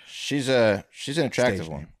 She's an attractive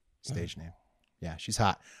one. Stage name. Yeah, she's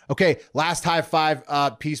hot. Okay, last high five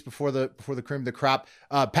piece before the cream of the crop.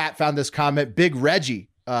 Pat found this comment. Big Reggie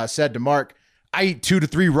said to Mark, "I eat 2 to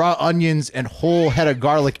 3 raw onions and whole head of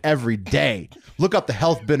garlic every day. Look up the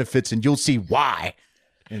health benefits and you'll see why."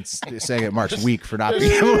 And saying it Mark's weak for not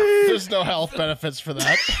being able to. There's no health benefits for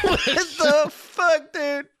that. What the fuck,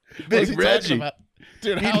 dude? Big Reggie.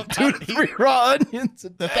 Dude, how 2 to 3 raw onions a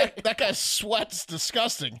day. That guy sweats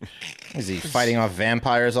disgusting. Is he fighting off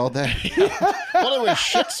vampires all day? What do his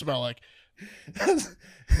shit smell like?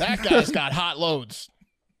 That guy's got hot loads.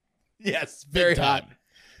 Yes, very hot.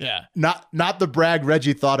 Yeah. Not the brag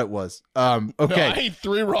Reggie thought it was. Okay. No, I eat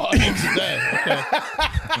 3 raw onions a day.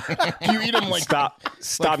 Okay. Do you eat them like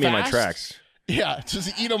stop me in my tracks? Yeah. Does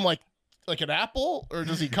he eat them like an apple, or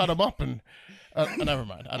does he cut them up and? Never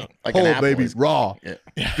mind. I don't. Like whole an apple baby, is- raw.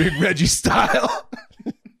 Yeah. Big Reggie style.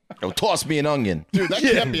 Oh, toss me an onion. Dude, that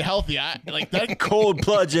can't be healthy. That Cold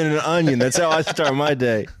plunge in an onion. That's how I start my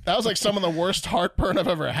day. That was like some of the worst heartburn I've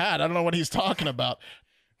ever had. I don't know what he's talking about.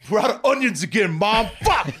 We're out of onions again, Mom.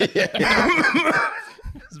 Fuck.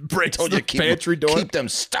 Breaks Told the you pantry door. Keep them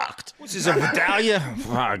stocked. What's this, a Vidalia?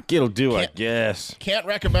 It'll do, I guess. Can't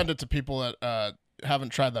recommend it to people that haven't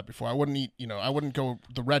tried that before. I wouldn't eat. I wouldn't go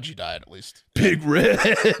the Reggie diet at least. Big Reg.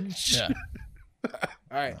 Yeah.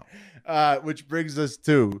 All right. Which brings us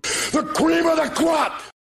to The cream of the crop!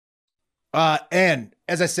 and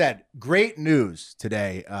as I said, great news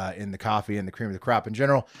today in the coffee and the cream of the crop in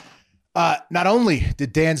general. Not only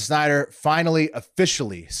did Dan Snyder finally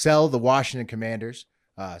officially sell the Washington Commanders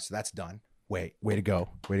So that's done. Way to go,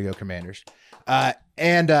 Commanders.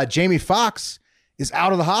 And Jamie Foxx is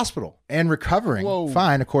out of the hospital and recovering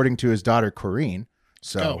fine, according to his daughter Corrine.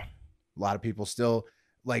 So a lot of people still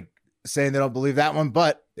like saying they don't believe that one,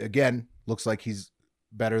 but again, looks like he's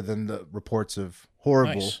better than the reports of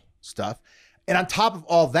horrible stuff. And on top of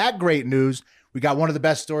all that great news, we got one of the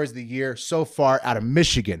best stories of the year so far out of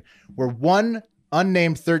Michigan, where one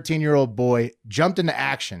unnamed 13-year-old boy jumped into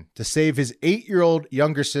action to save his 8-year-old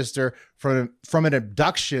younger sister from an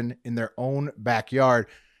abduction in their own backyard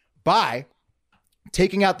by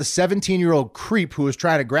taking out the 17-year-old creep who was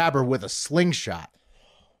trying to grab her with a slingshot.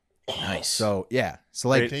 Nice. So, yeah. So,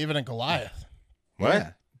 like David and Goliath. What?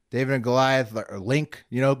 Yeah. David and Goliath or Link,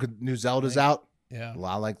 new Zelda's out. Yeah. A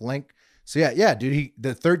lot like Link. So, yeah, dude,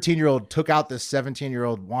 the 13-year-old took out this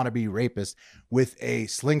 17-year-old wannabe rapist with a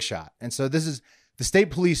slingshot. And so the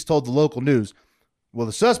state police told the local news, well,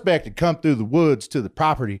 the suspect had come through the woods to the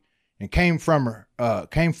property and came from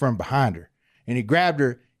behind her. And he grabbed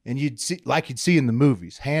her, and you'd see in the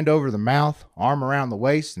movies, hand over the mouth, arm around the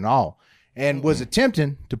waist and all, and was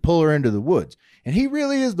attempting to pull her into the woods. And he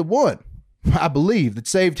really is the one, I believe, that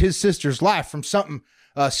saved his sister's life from something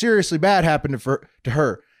seriously bad happening to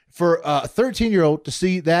her. For a 13-year-old to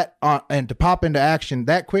see that and to pop into action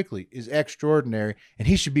that quickly is extraordinary, and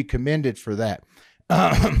he should be commended for that.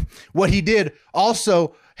 What he did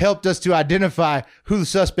also helped us to identify who the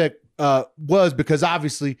suspect was, because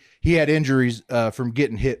obviously he had injuries from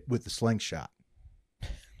getting hit with the slingshot.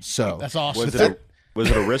 So that's awesome. Was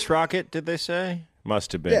it a wrist rocket? Did they say?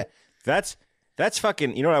 Must have been. Yeah. That's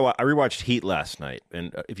fucking. You know what? I rewatched Heat last night,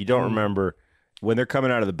 and if you don't remember, when they're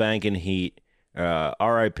coming out of the bank in Heat.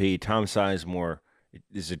 R.I.P. Tom Sizemore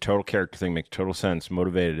is a total character thing, makes total sense.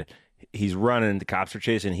 Motivated, he's running. The cops are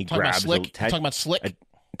chasing. He grabs. Talking about Slick.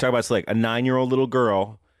 Talk about Slick, a 9-year-old little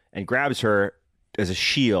girl, and grabs her as a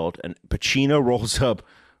shield. And Pacino rolls up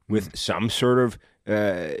with some sort of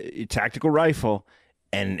tactical rifle,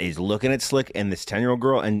 and is looking at Slick and this 10-year-old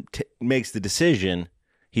girl, and makes the decision.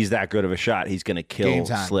 He's that good of a shot. He's going to kill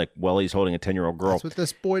Slick while he's holding a 10-year-old girl. That's what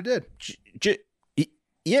this boy did.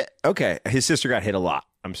 Yeah, okay. His sister got hit a lot,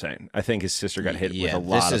 I'm saying. I think his sister got hit with a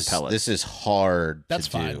lot of pellets. This is hard That's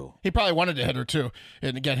to fine. do. He probably wanted to hit her, too,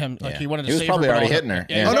 and get him, he wanted to save her. He was probably already hitting her.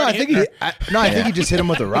 Yeah, I think he just hit him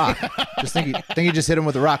with a rock. I think he just hit him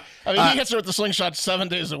with a rock. I mean, he hits her with the slingshot 7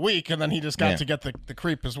 days a week, and then he just got to get the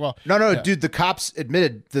creep as well. No, dude, the cops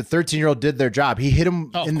admitted the 13-year-old did their job. He hit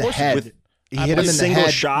him in the head. He hit him in the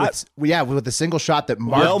head shot? With a single shot that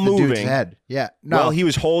marked the dude's head. Yeah. No. Well, he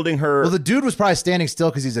was holding her. Well, the dude was probably standing still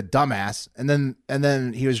because he's a dumbass. And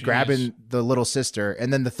then he was grabbing the little sister.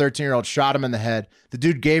 And then the 13-year-old shot him in the head. The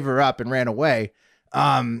dude gave her up and ran away.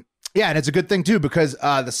 And it's a good thing, too, because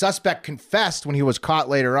the suspect confessed when he was caught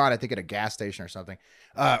later on, I think at a gas station or something,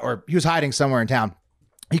 or he was hiding somewhere in town.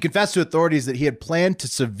 He confessed to authorities that he had planned to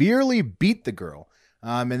severely beat the girl.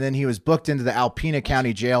 And then he was booked into the Alpena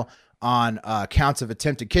County Jail on counts of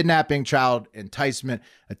attempted kidnapping, child enticement,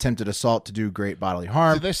 attempted assault to do great bodily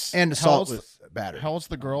harm, and assault with battery. How old's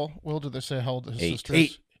the girl? Will, did they say how old his sister is?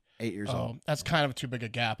 Eight. 8 years old. That's kind of too big a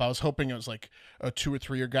gap. I was hoping it was like a 2 or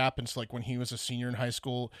 3 year gap. And it's like when he was a senior in high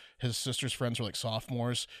school, his sister's friends were like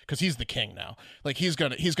sophomores, because he's the king now. Like he's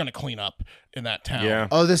gonna clean up in that town. Yeah.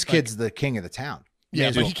 Oh, this kid's the king of the town.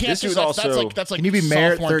 Yeah, but he can't do that. That's like can you be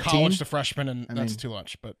mayor at 13? College to freshman, and that's too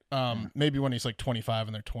much. But maybe when he's like 25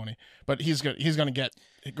 and they're 20. But he's gonna get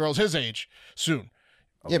girls his age soon.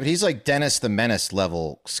 Yeah, but he's like Dennis the Menace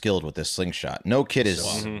level skilled with this slingshot. No kid is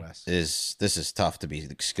this is tough to be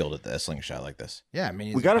skilled at the slingshot like this. Yeah, I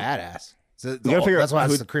mean he's a badass. That's why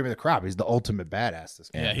it's the cream of the crop. He's the ultimate badass. This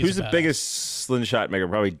guy. Yeah, who's the biggest slingshot maker?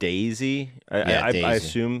 Probably Daisy. Daisy. I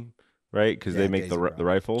assume, right? Because they make the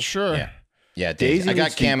rifles. Sure. Yeah, Daisy. I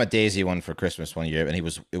got Cam a Daisy one for Christmas one year, and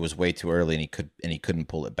it was way too early, and he couldn't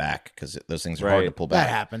pull it back because those things are hard to pull back.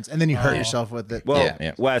 That happens, and then you hurt yourself with it. Well,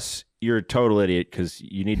 Wes, you're a total idiot because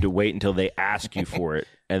you need to wait until they ask you for it,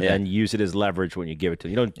 and then use it as leverage when you give it to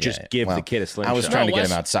them. You don't just give the kid a slingshot. I was trying to get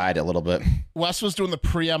him outside a little bit. Wes was doing the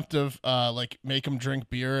preemptive, make him drink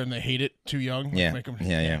beer, and they hate it too young. Yeah, make him,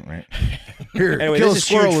 right. Here, anyway, kill this is a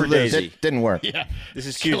squirrel huge for with this. Daisy. It didn't work. Yeah, this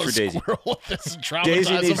is huge for Daisy. Squirrel with this and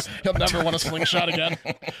Daisy traumatize needs- him. He'll never want a slingshot again.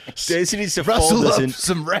 Daisy needs to Rustle fold up this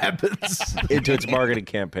some rabbits. into its marketing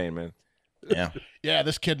campaign, man. Yeah,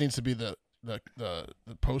 this kid needs to be the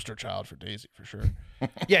poster child for Daisy for sure.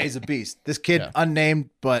 Yeah, he's a beast. This kid, unnamed,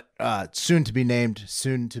 but soon to be named,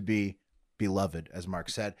 soon to be beloved, as Mark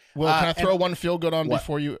said. Well, can I throw one feel good on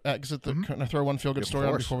before you exit the? Can I throw one feel good story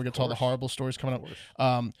on before we get to all the horrible stories coming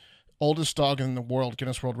up? Oldest dog in the world,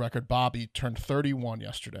 Guinness World Record, Bobby, turned 31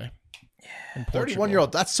 yesterday. in Portugal.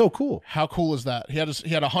 31-year-old. That's so cool. How cool is that? He had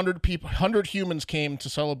 100 people, 100 humans came to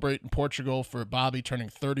celebrate in Portugal for Bobby turning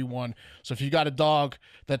 31. So if you got a dog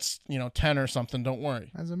that's 10 or something, don't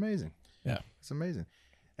worry. That's amazing. Yeah, it's amazing.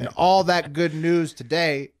 And all that good news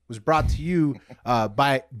today was brought to you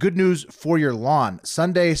by Good News for Your Lawn,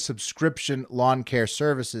 Sunday subscription lawn care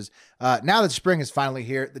services. Now that spring is finally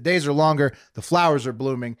here, the days are longer, the flowers are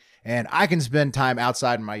blooming, and I can spend time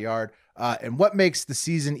outside in my yard. And what makes the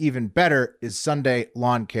season even better is Sunday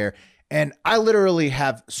lawn care. And I literally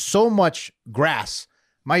have so much grass.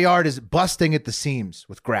 My yard is busting at the seams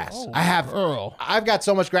with grass. Oh, I've got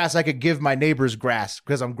so much grass I could give my neighbors grass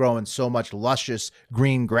because I'm growing so much luscious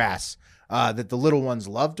green grass that the little ones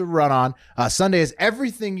love to run on. Sunday is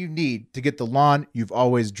everything you need to get the lawn you've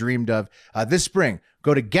always dreamed of. This spring,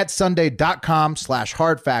 go to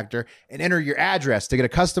getsunday.com/hardfactor and enter your address to get a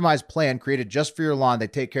customized plan created just for your lawn. They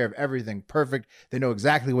take care of everything perfect. They know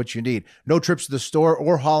exactly what you need. No trips to the store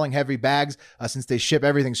or hauling heavy bags since they ship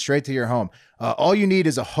everything straight to your home. All you need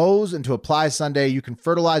is a hose and to apply Sunday. You can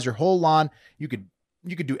fertilize your whole lawn. You could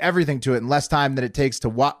do everything to it in less time than it takes to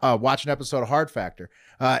watch an episode of Hard Factor.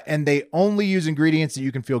 And they only use ingredients that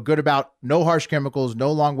you can feel good about. No harsh chemicals,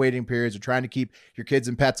 no long waiting periods. They're trying to keep your kids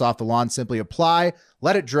and pets off the lawn. Simply apply,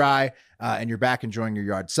 let it dry, and you're back enjoying your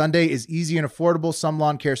yard. Sunday is easy and affordable. Some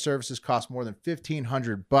lawn care services cost more than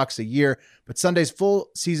 $1,500 a year, but Sunday's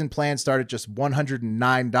full season plan start at just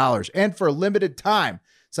 $109. And for a limited time,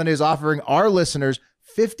 Sunday is offering our listeners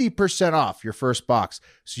 50% off your first box.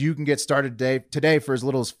 So you can get started today for as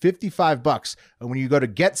little as $55 when you go to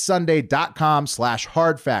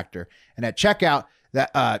getsunday.com/hardfactor. And at checkout,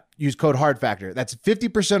 use code hardfactor. That's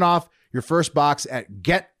 50% off your first box at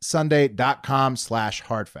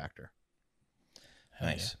getsunday.com/hardfactor.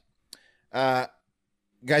 Nice. Guys,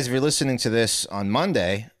 if you're listening to this on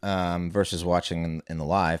Monday versus watching in the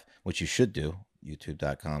live, which you should do,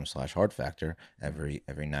 youtube.com/hardfactor every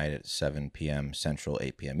night at 7 p.m. Central,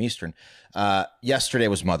 8 p.m. Eastern. Yesterday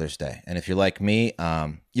was Mother's Day. And if you're like me,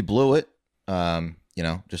 you blew it.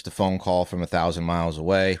 Just a phone call from 1,000 miles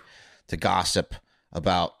away to gossip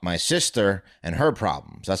about my sister and her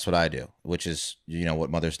problems. That's what I do, which is, what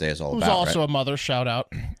Mother's Day is all Who's about. also right? a mother, shout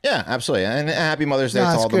out. Yeah, absolutely. And happy Mother's Day to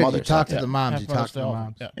all the mothers. You talk to the moms.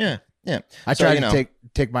 Yeah. I tried to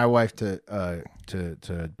take my wife to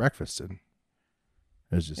breakfast, and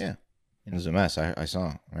it was just it was a mess. I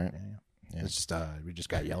saw, right? Yeah. It's just we just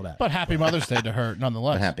got yelled at. But happy Mother's Day to her,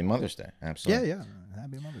 nonetheless. But happy Mother's Day, absolutely. Yeah.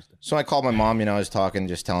 Happy Mother's Day. So I called my mom. I was talking,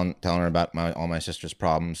 just telling her about all my sister's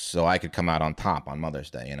problems, so I could come out on top on Mother's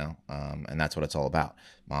Day. And that's what it's all about.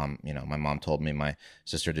 Mom, my mom told me my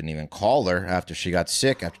sister didn't even call her after she got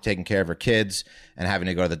sick, after taking care of her kids and having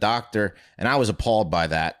to go to the doctor, and I was appalled by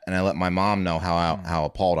that. And I let my mom know how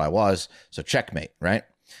appalled I was. So checkmate, right?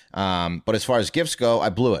 But as far as gifts go, I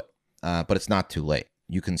blew it. But it's not too late.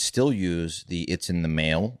 You can still use the "it's in the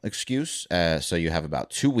mail" excuse. So you have about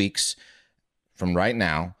 2 weeks from right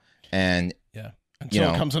now. And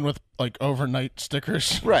until it comes in with like overnight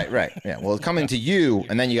stickers. Right. Yeah. Well, it's coming to you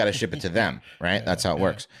and then you got to ship it to them. Right. That's how it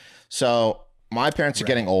works. So my parents are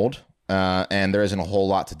getting old. And there isn't a whole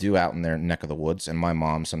lot to do out in their neck of the woods. And my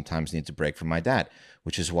mom sometimes needs a break from my dad,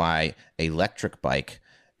 which is why an electric bike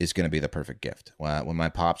is going to be the perfect gift. When my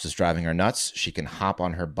pops is driving her nuts, she can hop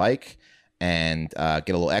on her bike and get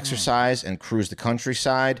a little exercise and cruise the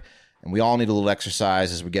countryside. And we all need a little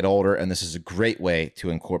exercise as we get older. And this is a great way to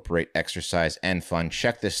incorporate exercise and fun.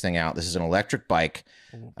 Check this thing out. This is an electric bike.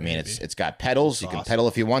 I mean, it's got pedals. You can pedal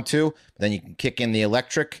if you want to, but then you can kick in the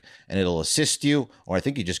electric and it'll assist you. Or I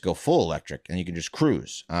think you just go full electric and you can just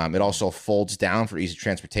cruise. It also folds down for easy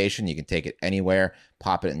transportation. You can take it anywhere,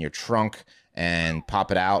 pop it in your trunk and pop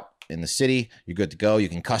it out in the city. You're good to go. You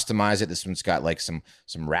can customize it. This one's got like some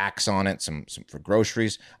racks on it, some for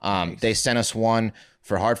groceries. Nice. They sent us one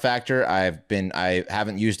for Hard Factor. I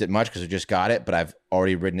haven't used it much because I just got it, but I've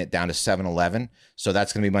already ridden it down to 7-Eleven. So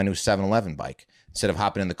that's going to be my new 7-Eleven bike. Instead of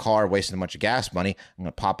hopping in the car, wasting a bunch of gas money, I'm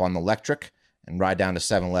going to pop on the electric and ride down to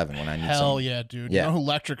 7-Eleven when I need Hell some. yeah, dude. Yeah. You know who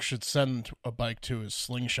Electric should send a bike to is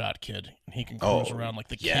Slingshot Kid. And he can cruise around like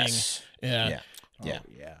the king. Yeah.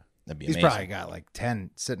 That'd be He's amazing. probably got like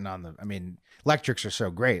 10 sitting on the. I mean, electrics are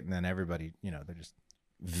so great, and then everybody, they're just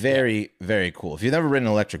very, very cool. If you've never ridden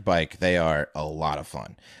an electric bike, they are a lot of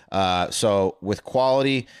fun. So with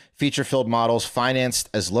quality, feature-filled models financed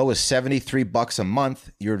as low as $73 a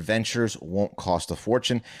month, your adventures won't cost a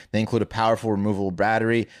fortune. They include a powerful removable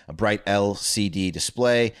battery, a bright LCD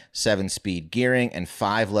display, 7-speed gearing, and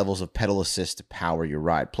 5 levels of pedal assist to power your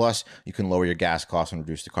ride. Plus, you can lower your gas costs and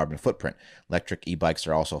reduce the carbon footprint. Electric e-bikes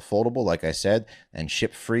are also foldable, like I said, and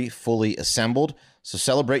ship free, fully assembled. So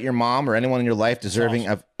celebrate your mom or anyone in your life deserving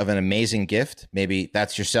of an amazing gift. Maybe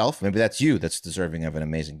that's yourself. Maybe that's you that's deserving of an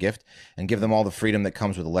amazing gift, and give them all the freedom that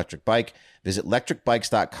comes with electric bike. Visit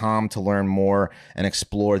electricbikes.com to learn more and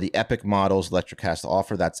explore the epic models Electric has to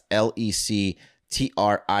offer. That's LECTRICE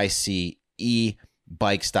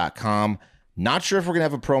bikes.com. Not sure if we're going to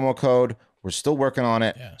have a promo code. We're still working on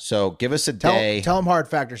it. Yeah. So give us a day. Tell them Hard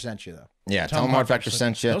Factor sent you, though. Yeah, tell them Hard Factor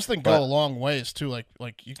sent you. Those things go a long ways, too. Like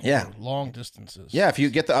you can go long distances. Yeah, if you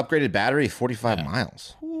get the upgraded battery, 45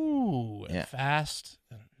 miles. Ooh, and fast.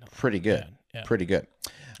 Pretty good. Yeah. Pretty good.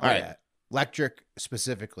 All right. Yeah. Electric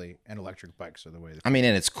specifically and electric bikes are the way. And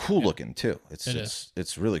it's cool looking, too.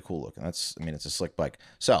 It's really cool looking. It's a slick bike.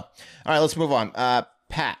 So, all right, let's move on.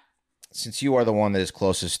 Pat, since you are the one that is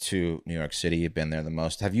closest to New York City, you've been there the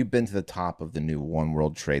most. Have you been to the top of the new One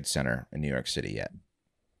World Trade Center in New York City yet?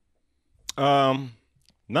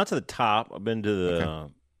 Not to the top. I've been to the.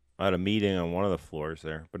 I had a meeting on one of the floors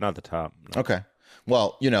there, but not the top. No. Okay.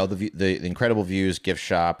 Well, the incredible views, gift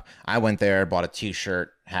shop. I went there, bought a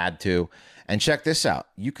T-shirt, had to, and check this out.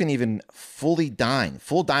 You can even full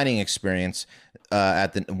dining experience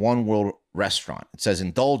at the One World Restaurant. It says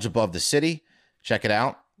indulge above the city. Check it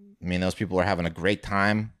out. I mean, those people are having a great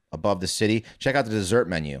time above the city. Check out the dessert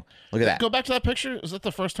menu. Look at that. Go back to that picture. Is that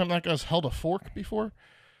the first time that guy's held a fork before?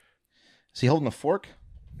 Is he holding a fork?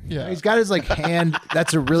 Yeah. He's got his hand.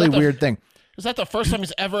 That's a really weird thing. Is that the first time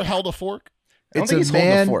he's ever held a fork? It's a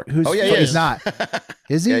man who's he's not.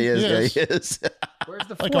 Is he? Yeah, he is. Yeah, he is. Where's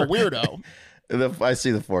the fork? Like a weirdo. I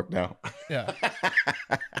see the fork now. Yeah.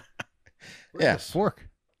 Where's the fork?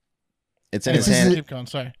 It's in his hand. Keep going.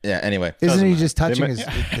 Sorry. Yeah. Anyway, isn't he just touching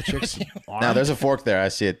the chick's arm? No, there's a fork there. I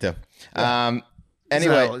see it too. Yeah.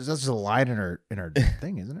 Anyway, that's just a line in her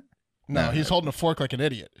thing, isn't it? No, he's holding a fork like an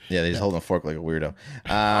idiot. Yeah, he's holding a fork like a weirdo.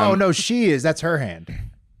 Oh no, she is. That's her hand.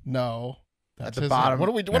 No, that's at the bottom. Hand. What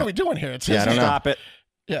are we doing here? It's I don't know. Stop it.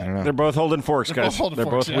 Yeah, they're both holding forks, guys. They're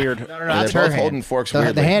both weird. No, that's they're both holding forks.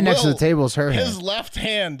 The hand next to the table is her hand. His left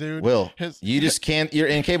hand, dude. Will, you just can't. You're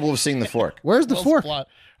incapable of seeing the fork. Where's the fork?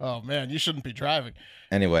 Oh man, you shouldn't be driving.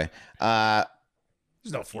 Anyway, there's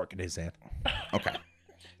no fork in his hand. Okay.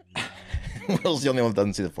 Will's the only one that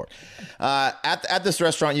doesn't see the fork. At this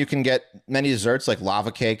restaurant, you can get many desserts like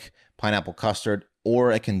lava cake, pineapple custard,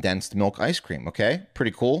 or a condensed milk ice cream. Okay, pretty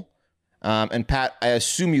cool. And Pat, I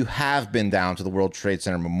assume you have been down to the World Trade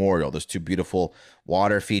Center Memorial. Those two beautiful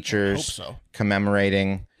water features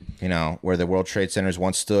commemorating, where the World Trade Centers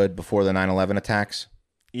once stood before the 9/11 attacks.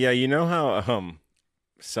 Yeah, you know how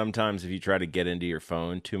sometimes if you try to get into your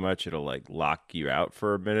phone too much, it'll like lock you out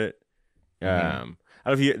for a minute. I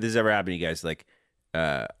don't know if this has ever happened to you guys. Like,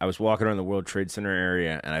 I was walking around the World Trade Center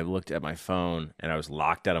area, and I looked at my phone, and I was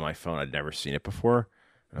locked out of my phone. I'd never seen it before.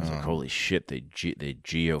 And I was like, holy shit, they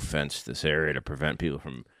geo-fenced this area to prevent people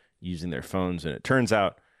from using their phones. And it turns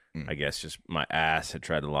out, I guess, just my ass had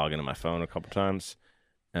tried to log into my phone a couple times.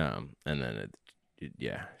 And then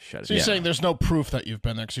shut it. So you're saying there's no proof that you've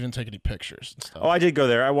been there because you didn't take any pictures and stuff? Oh, I did go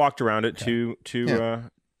there. I walked around it two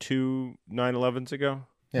 9/11s ago.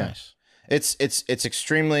 Yeah. Nice. It's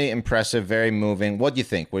extremely impressive, very moving. What do you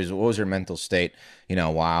think? What was your mental state,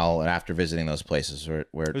 while and after visiting those places?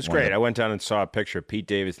 Where it was great. I went down and saw a picture of Pete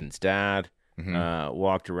Davidson's dad.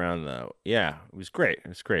 Walked around it was great. It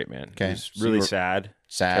was great, man. Okay. It was really sad,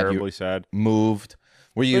 terribly sad. Moved.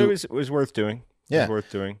 Were you? But it was worth doing. Yeah, it was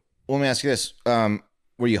worth doing. Well, let me ask you this: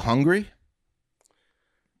 were you hungry?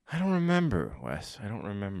 I don't remember, Wes. I don't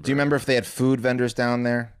remember. Do you remember if they had food vendors down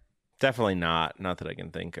there? Definitely not. Not that I can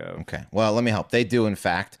think of. Okay. Well, let me help. They do, in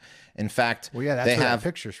fact. Well, yeah, that's where that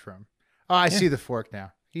picture's from. Oh, I see the fork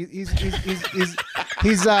now. He is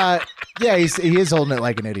holding it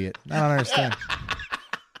like an idiot. I don't understand.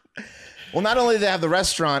 Well, not only do they have the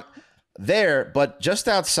restaurant there, but just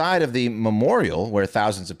outside of the memorial where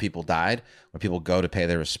thousands of people died, where people go to pay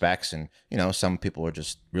their respects, and some people are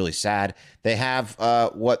just really sad. They have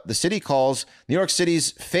what the city calls New York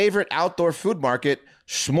City's favorite outdoor food market,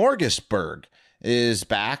 Smorgasburg, is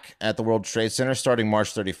back at the World Trade Center starting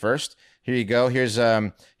March 31st. Here you go. Here's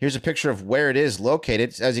a picture of where it is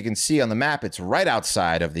located. As you can see on the map, it's right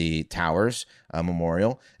outside of the Towers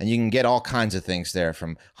Memorial, and you can get all kinds of things there,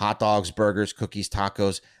 from hot dogs, burgers, cookies,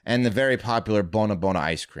 tacos, and the very popular Bona Bona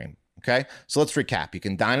ice cream. Okay, so let's recap. You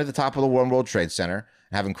can dine at the top of the One World Trade Center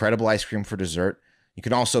and have incredible ice cream for dessert. You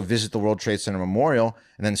can also visit the World Trade Center Memorial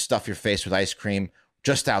and then stuff your face with ice cream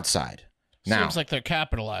just outside. Seems like they're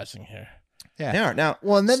capitalizing here. Yeah. They are. Now,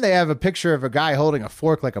 well, and then they have a picture of a guy holding a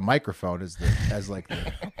fork like a microphone as a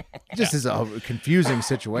confusing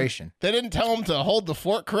situation. They didn't tell him to hold the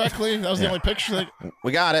fork correctly. That was the only picture.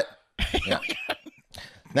 We got it. Yeah.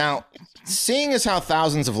 Now, Seeing as how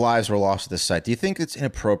thousands of lives were lost at this site, do you think it's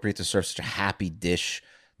inappropriate to serve such a happy dish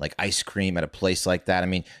like ice cream at a place like that? I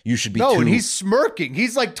mean, you should be and he's smirking.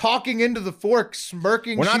 He's like talking into the fork,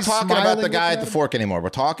 smirking. We're not She's talking about the smiling guy at the fork anymore. We're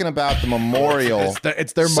talking about the memorial.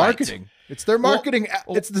 It's their site. marketing. It's their marketing.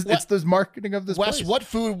 It's the marketing of this Wes, place. what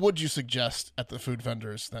food would you suggest at the food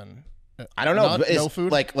vendors then? I don't know. No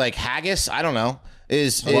food? Like haggis? I don't know.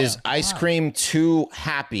 Is ice cream too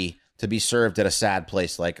happy to be served at a sad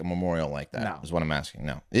place like a memorial like that? No. Is what I'm asking.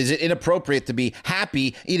 No. Is it inappropriate to be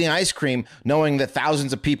happy eating ice cream knowing that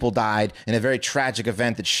thousands of people died in a very tragic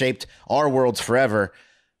event that shaped our worlds forever?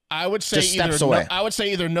 I would say Just steps away. I would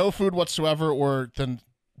say either no food whatsoever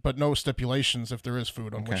but no stipulations if there is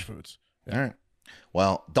food on which foods. Yeah. All right.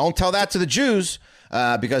 Well, don't tell that to the Jews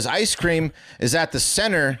because ice cream is at the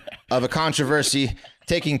center of a controversy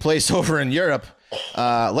taking place over in Europe.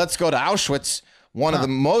 Let's go to Auschwitz, one of the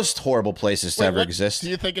most horrible places to ever exist. Do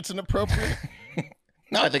you think it's inappropriate?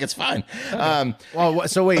 No, I think it's fine. Well,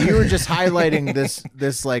 so wait, you were just highlighting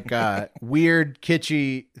this like weird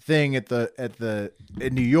kitschy thing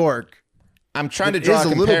in New York. I'm trying to draw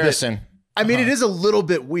a comparison. I mean, it is a little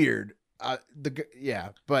bit weird. But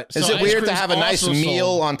Is So it ice weird to cream's have a nice also meal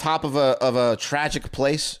sold. on top of a tragic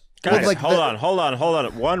place? Guys, like hold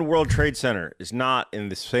on. One World Trade Center is not in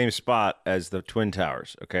the same spot as the Twin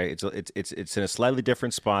Towers. Okay, it's in a slightly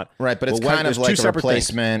different spot. Right, but it's Well, kind of there's like two a separate things.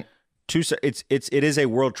 replacement. It is a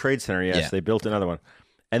World Trade Center. Yes, Yeah. they built another one,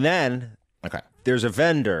 and then Okay. there's a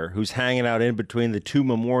vendor who's hanging out in between the two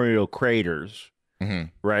memorial craters.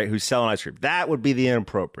 Right, who's selling ice cream? That would be the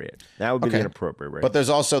inappropriate. That would be the inappropriate. Right? But there's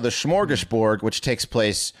also the smorgasbord, which takes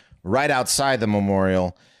place right outside the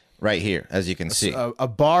memorial, right here, as you can see. a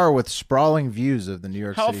bar with sprawling views of the New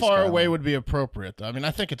York How City far skyline. away would be appropriate? Though? I mean,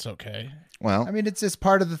 I think it's okay. Well, I mean, it's just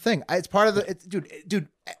part of the thing. It's part of the dude.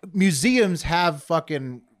 Museums have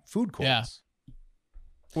fucking food courts. Yeah.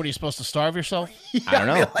 What are you supposed to starve yourself? I don't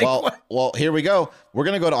know. mean, like, well, here we go. We're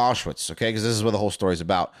going to go to Auschwitz, okay? Because this is what the whole story's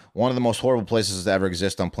about. One of the most horrible places to ever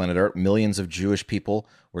exist on planet Earth. Millions of Jewish people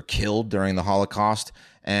were killed during the Holocaust.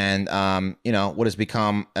 And, what has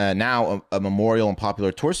become now a memorial and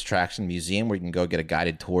popular tourist attraction, museum, where you can go get a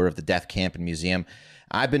guided tour of the death camp and museum.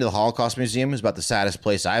 I've been to the Holocaust Museum. It's about the saddest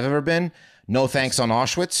place I've ever been. No thanks on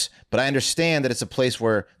Auschwitz, but I understand that it's a place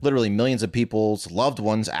where literally millions of people's loved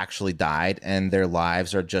ones actually died, and their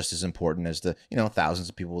lives are just as important as the thousands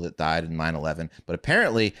of people that died in 9/11. But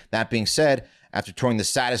apparently, that being said, after touring the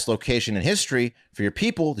saddest location in history for your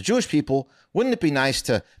people, the Jewish people, wouldn't it be nice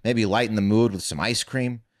to maybe lighten the mood with some ice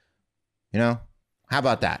cream? How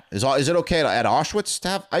about that? Is it okay at Auschwitz to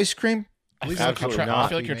have ice cream? I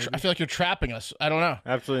feel like you're trapping us. I don't know.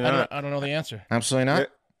 Absolutely not. I don't know the answer. Absolutely not.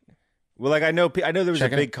 Well, like I know there was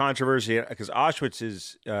Checking a big controversy because Auschwitz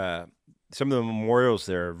is some of the memorials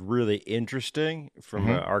there are really interesting from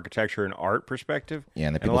an architecture and art perspective. Yeah,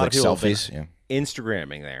 and the a people lot like of people have been selfies. Yeah.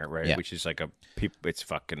 Instagramming there, right? Yeah. Which is like it's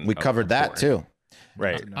fucking. We covered that too.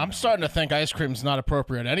 Right. I'm starting to think ice cream's not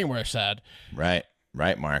appropriate anywhere. Sad. Right,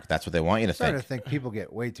 Mark. That's what they want you to I'm starting think. to think people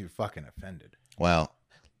get way too fucking offended. Well,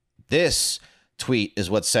 this tweet is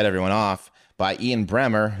what set everyone off by Ian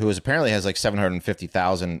Bremmer, who apparently has like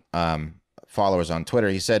 750,000 followers on Twitter.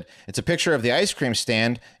 He said, it's a picture of the ice cream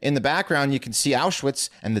stand. In the background, you can see Auschwitz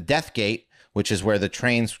and the Death Gate, which is where the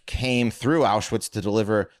trains came through Auschwitz to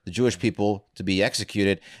deliver the Jewish people to be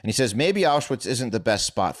executed. And he says, maybe Auschwitz isn't the best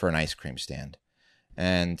spot for an ice cream stand.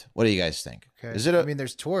 And what do you guys think? Okay. Is it I mean,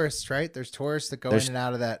 there's tourists, right? There's tourists that go in and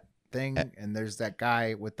out of that thing, and there's that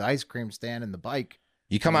guy with the ice cream stand and the bike.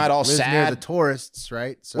 You come out all Lives near sad. the tourists,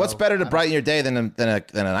 right? So What's better to brighten your day than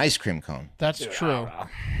an ice cream cone? That's true.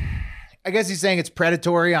 I guess he's saying it's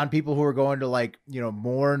predatory on people who are going to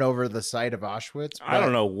mourn over the site of Auschwitz. I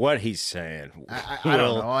don't know what he's saying. I don't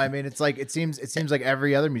know. I mean, it's like it seems like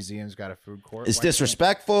every other museum's got a food court. It's Why can't-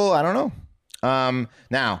 disrespectful. I don't know.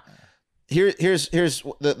 Now, here's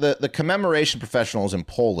the commemoration professionals in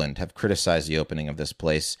Poland have criticized the opening of this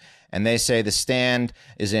place, and they say the stand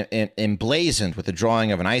is emblazoned with a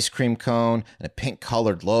drawing of an ice cream cone and a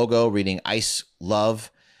pink-colored logo reading "Ice Love,"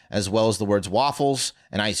 as well as the words waffles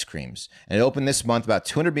and ice creams. And it opened this month about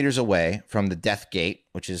 200 meters away from the Death Gate,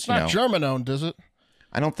 which is It's not German-owned, is it?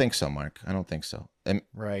 I don't think so, Mark. I don't think so.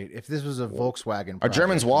 Right. If this was a Volkswagen, Are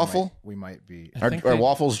Germans project, waffle? We might be. Are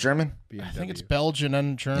waffles German? BMW. I think it's Belgian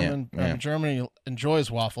and German. Yeah. Germany enjoys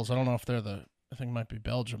waffles. I don't know if they're I think it might be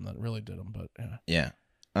Belgium that really did them, but yeah.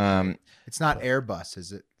 Yeah. It's not Airbus,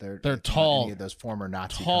 is it? They're it's not tall. Any of those former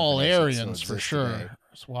Nazi Tall companies that Aryans still for exist sure. today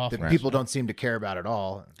It's waffles. that people don't seem to care about at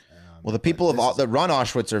all. Well, the people that run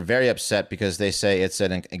Auschwitz are very upset because they say it's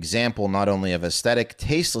an example not only of aesthetic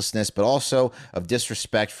tastelessness, but also of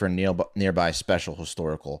disrespect for a nearby special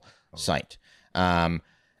historical site.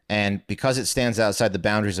 And because it stands outside the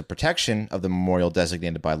boundaries of protection of the memorial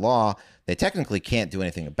designated by law, they technically can't do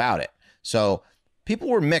anything about it. So people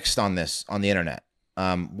were mixed on this on the internet.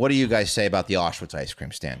 What do you guys say about the Auschwitz ice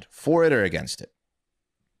cream stand? For it or against it?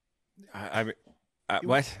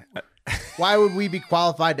 What? Why would we be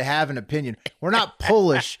qualified to have an opinion? We're not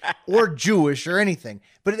Polish or Jewish or anything.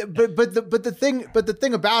 But the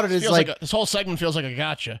thing about it is like this whole segment feels like a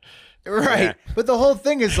gotcha. Right. Yeah. But the whole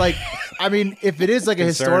thing is like, I mean, if it is like a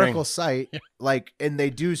historical site, Yeah. like, and they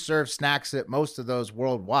do serve snacks at most of those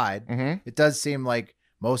worldwide, it does seem like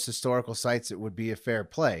most historical sites, it would be a fair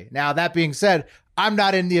play. Now, that being said, I'm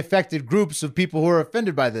not in the affected groups of people who are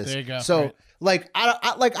offended by this. There you go. So like,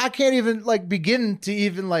 I can't even like begin to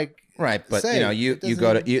even like, right, but say, you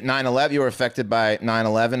go to 9/11. You were affected by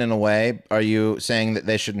 9/11 in a way. Are you saying that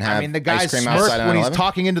they shouldn't have? I mean, the guy's ice cream smirk outside when 9/11? he's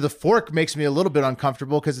talking into the fork makes me a little bit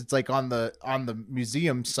uncomfortable because it's like on the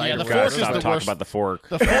museum site. Yeah, or the whatever. fork is Stop the talking worst. about the fork.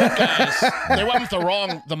 The fork guys, they went with the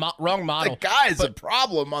wrong model. The guy's a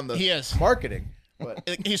problem on the He is. marketing. But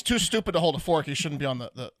He's too stupid to hold a fork. He shouldn't be on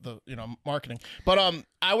the marketing. But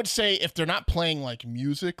I would say if they're not playing like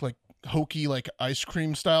music, like hokey like ice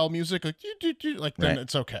cream style music, like then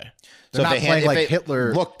it's okay. They're not playing like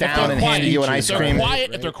Hitler. look If they're down and hand you an quiet- ice if cream. they're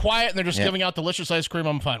quiet, if they're quiet and they're just giving out delicious ice cream,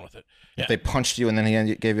 I'm fine with it. Yeah. If they punched you and then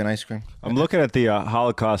he gave you an ice cream. I'm looking at the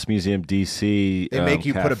Holocaust Museum DC. They make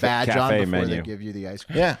you put a badge on cafe before menu. they give you the ice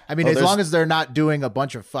cream. Yeah. I mean, Well, as there's- long as they're not doing a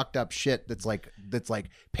bunch of fucked up shit that's like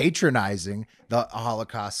patronizing the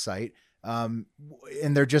Holocaust site, and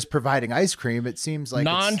they're just providing ice cream, it seems like it's,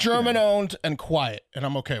 Non-German owned and quiet, and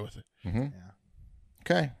I'm okay with it.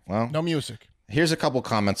 Okay. Well, No music. here's a couple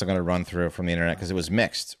comments I'm going to run through from the internet because it was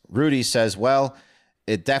mixed. Rudy says, "Well,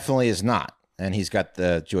 it definitely is not." And he's got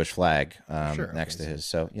the Jewish flag next to his.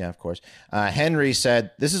 So, yeah, of course. Henry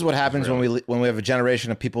said, "This is what happens when we have a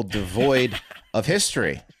generation of people devoid of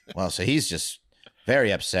history." Well, so he's just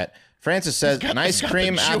very upset. Francis says, "An ice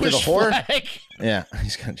cream after the horror." Yeah,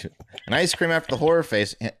 he's got an ice cream after the horror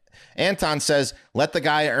face. Anton says, "Let the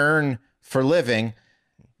guy earn for living."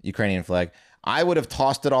 Ukrainian flag. "I would have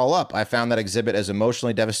tossed it all up. I found that exhibit as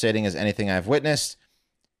emotionally devastating as anything I've witnessed."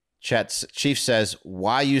 Chief says,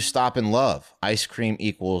 "Why you stop in love? Ice cream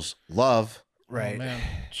equals love." Right. Oh, man.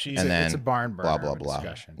 Jeez. And then it's a barn burner blah, blah, blah.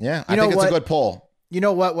 discussion. Yeah, I You know think it's a what? good poll. You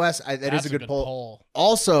know what, Wes? It That's is a good poll.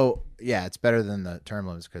 Also, yeah, it's better than the term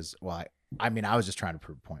limits because, well, I mean, I was just trying to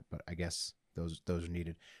prove a point, but I guess those are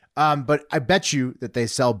needed. But I bet you that they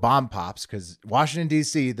sell bomb pops because Washington,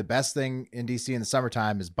 D.C., the best thing in D.C. in the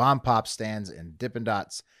summertime is bomb pop stands and Dippin'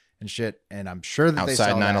 Dots and shit. And I'm sure that they Outside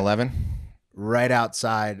sell 9/11. that right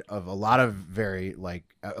outside of a lot of very like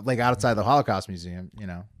outside the Holocaust Museum. You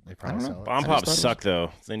know, they probably sell it. Bomb pops suck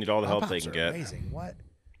though. They need all the help Bomb they pops can are get. Amazing. What?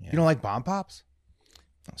 You don't like bomb pops?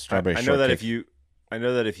 Strawberry I know that shortcake. I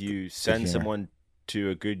know that if you send humor. someone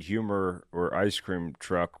to a Good Humor or ice cream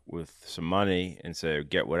truck with some money and say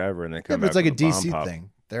get whatever, and then Yeah, come but it's back like a with bomb DC pop. thing.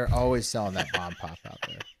 They're always selling that bomb pop out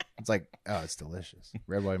there. It's like, oh, it's delicious.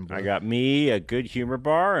 Red, white, and blue. I got me a Good Humor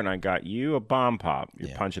bar, and I got you a bomb pop.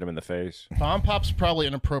 You're punching him in the face. Bomb pop's probably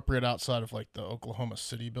inappropriate outside of like the Oklahoma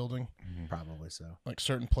City building, Probably so. like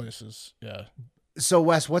certain places. Yeah. So,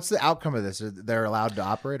 Wes, what's the outcome of this? They're allowed to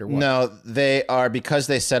operate or what? No, they are, because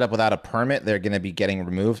they set up without a permit, they're going to be getting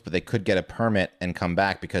removed, but they could get a permit and come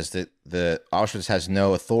back because the Auschwitz has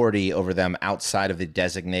no authority over them outside of the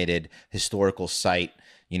designated historical site,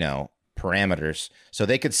 parameters. So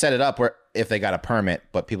they could set it up where if they got a permit,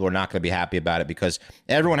 but people are not going to be happy about it because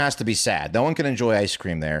everyone has to be sad. No one can enjoy ice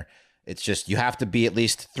cream there. It's just you have to be at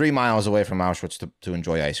least 3 miles away from Auschwitz to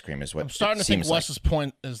enjoy ice cream is what I'm starting it to think seems like. Wes's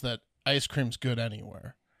point is that ice cream's good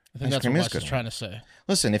anywhere. I think Ice that's cream what is Wes good is trying to say.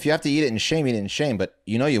 Listen, if you have to eat it in shame, eat it in shame, but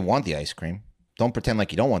you want the ice cream. Don't pretend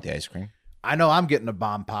like you don't want the ice cream. I know I'm getting a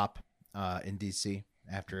bomb pop in DC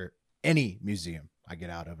after any museum I get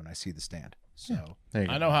out of and I see the stand. So There you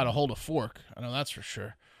go. I know how to hold a fork. I know that's for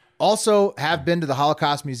sure. also have been to the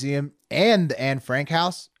Holocaust Museum and the Anne Frank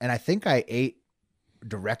House, and I think I ate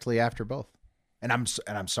directly after both. And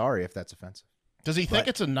I'm sorry if that's offensive. Does he think But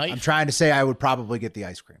it's a knife? I'm trying to say I would probably get the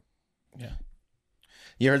ice cream. Yeah.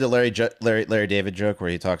 You heard the Larry David joke where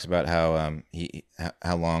he talks about how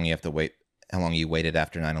how long you have to wait, how long you waited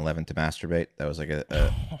after 9/11 to masturbate. That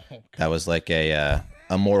was like a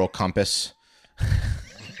moral compass.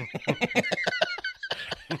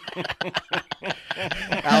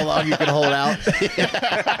 How long you can hold out?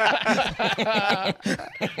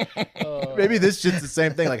 Maybe this shit's the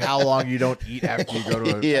same thing. Like how long you don't eat after you go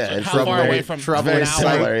to a Yeah, How far away from very an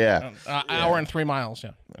similar. hour? Yeah. Hour and 3 miles.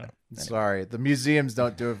 Yeah. Sorry, the museums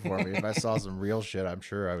don't do it for me. If I saw some real shit, I'm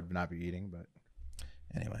sure I would not be eating. But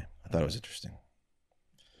Anyway, I thought it was interesting.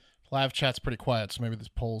 Live chat's pretty quiet, so maybe these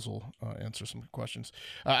polls will answer some questions.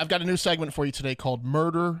 I've got a new segment for you today called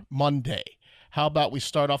Murder Monday. How about we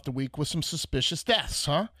start off the week with some suspicious deaths,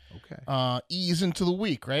 huh? okay. Ease into the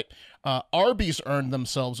week, right? Arby's earned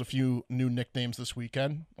themselves a few new nicknames this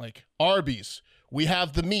weekend, like Arby's, we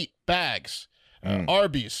have the meat bags.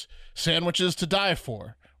 Arby's, sandwiches to die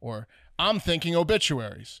for, or I'm thinking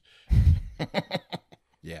obituaries.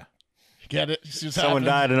 Yeah. Get it? You see what's Someone happening?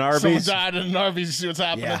 died in Arby's? Someone died in an Arby's. You see what's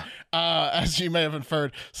happening? As you may have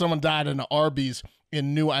inferred, someone died in an Arby's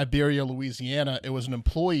in New Iberia, Louisiana. It was an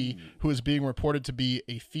employee who is being reported to be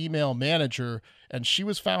a female manager, and she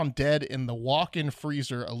was found dead in the walk-in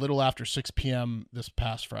freezer a little after 6 p.m. this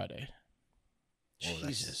past Friday.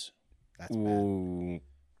 Jesus. That's bad. Ooh.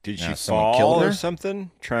 Did Now, she someone killed fall her? or something?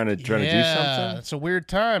 Trying to do something? It's a weird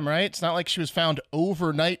time, right? It's not like she was found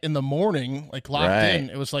overnight in the morning, like locked Right. in.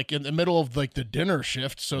 It was like in the middle of like the dinner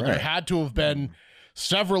shift, so there Right. had to have been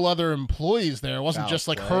several other employees there. It wasn't Foul just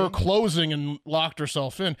like play. her closing and locked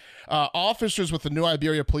herself in. Officers with the New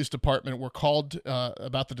Iberia Police Department were called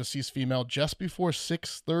about the deceased female just before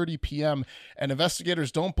 6:30 p.m. and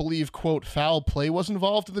investigators don't believe, quote, foul play was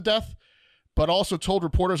involved in the death, but also told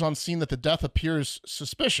reporters on scene that the death appears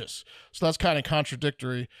suspicious. So that's kind of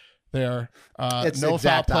contradictory there. It's No foul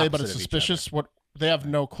exact play, but it's opposite of each suspicious. What they have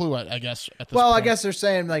no clue, I guess. At this Well, I point. guess they're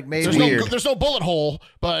saying like maybe there's no bullet hole,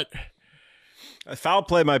 but Foul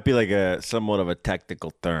play might be like a somewhat of a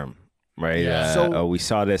technical term, right? Yeah. So- we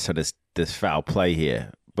saw this foul play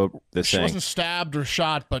here, but they're she saying wasn't stabbed or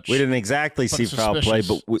shot. But we didn't exactly see foul play,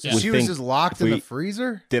 but we, Yeah. we she was think just locked if in the we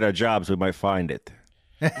freezer. did our jobs, we might find it.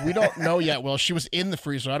 we don't know yet. Well, she was in the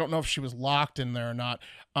freezer. I don't know if she was locked in there or not.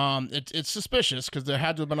 It's suspicious because there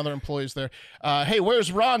had to have been other employees there. Hey, where's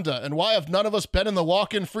Rhonda? And why have none of us been in the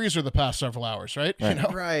walk-in freezer the past several hours? Right? You know,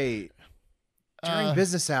 Right. During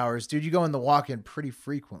business hours, dude, you go in the walk-in pretty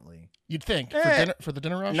frequently. you'd think for the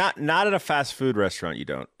dinner rush. Not at a fast food restaurant. You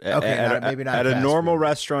don't. Okay, maybe not at a fast normal food.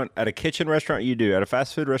 restaurant. At a kitchen restaurant, you do. At a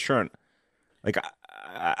fast food restaurant, like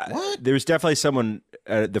there was definitely someone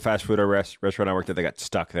at the fast food restaurant I worked at that got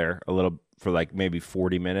stuck there a little for like maybe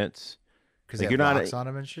 40 minutes. Because Like, they you're have not- locks on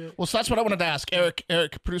them and shit. Well, so that's what I wanted to ask. Eric,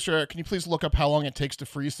 producer Eric, can you please look up how long it takes to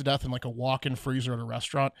freeze to death in like a walk-in freezer at a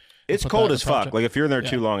restaurant? It's Put cold that as in front fuck. of- Like if you're in there Yeah.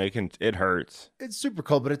 too long, it hurts. It's super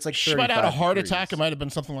cold, but it's like She might have had a 35 heart degrees. attack. It might have been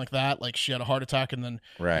something like that. Like she had a heart attack and then,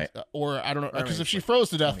 Right. or I don't know, I because mean, if she it's froze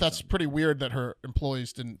to death, that's 20-something. pretty weird that her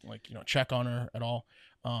employees didn't check on her at all.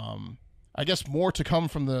 I guess more to come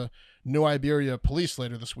from the New Iberia police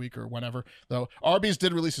later this week or whenever, though. Arby's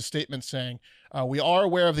did release a statement saying, we are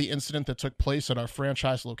aware of the incident that took place at our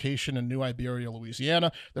franchise location in New Iberia,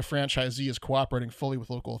 Louisiana. The franchisee is cooperating fully with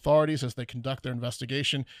local authorities as they conduct their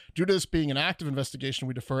investigation. Due to this being an active investigation,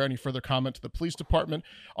 we defer any further comment to the police department.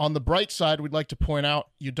 On the bright side, we'd like to point out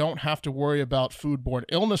you don't have to worry about foodborne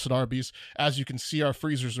illness at Arby's. As you can see, our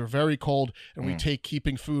freezers are very cold, and we take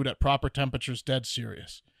keeping food at proper temperatures dead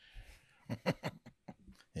serious.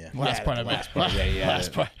 Yeah. Last part I made. Last part, yeah.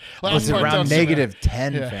 Last part. It Last was part around don't say that. negative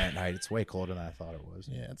 10 Yeah. Fahrenheit. It's way colder than I thought it was.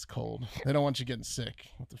 Yeah, it's cold. They don't want you getting sick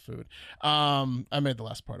with the food. I made the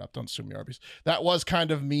last part up. Don't sue me, Arby's. That was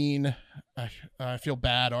kind of mean. I feel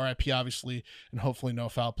bad. RIP, obviously, and hopefully no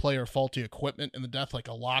foul play or faulty equipment in the death, like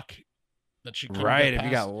a lock that she couldn't Right. get If you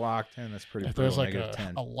past. got locked in, that's pretty If brutal. there's like Negative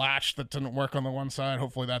 10. a latch that didn't work on the one side,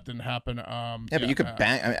 hopefully that didn't happen. Yeah, but you could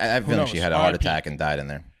bang. I mean, I have a who feeling she knows? had a heart RIP. attack and died in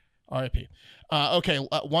there. RIP. Okay,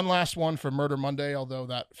 one last one for Murder Monday, although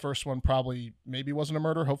that first one probably maybe wasn't a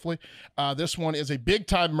murder, hopefully. This one is a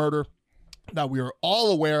big-time murder that we are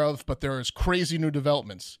all aware of, but there is crazy new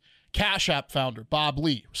developments. Cash App founder Bob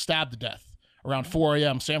Lee stabbed to death around 4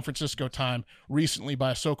 a.m. San Francisco time recently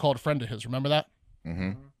by a so-called friend of his. Remember that?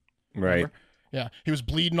 Mm-hmm. Right. Yeah, he was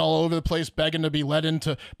bleeding all over the place, begging to be let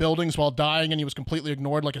into buildings while dying, and he was completely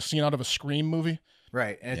ignored like a scene out of a Scream movie.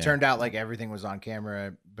 Right. And it Yeah. turned out like everything was on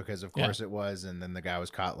camera because, of Yeah. course, it was. And then the guy was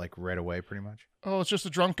caught like right away, pretty much. Oh, it's just a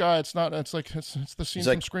drunk guy. It's not. It's like it's the scene He's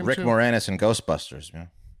from like Scream Rick 2. Moranis in Ghostbusters. Yeah.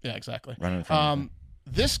 Yeah, exactly. Running from.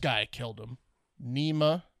 This guy killed him.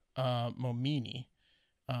 Nima Momini.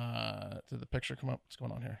 Did the picture come up? What's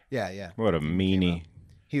going on here? Yeah, yeah. What a meanie.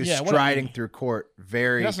 He was Yeah, what a striding meanie. through court,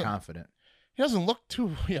 very He doesn't- confident. He doesn't look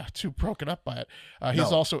too broken up by it. He's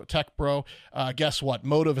No. also a tech bro. Guess what?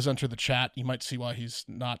 Motive has entered the chat. You might see why he's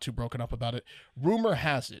not too broken up about it. Rumor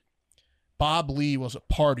has it, Bob Lee was a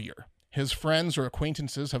partier. His friends or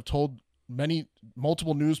acquaintances have told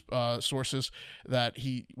multiple news sources that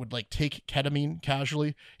he would like take ketamine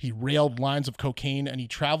casually. He railed lines of cocaine, and he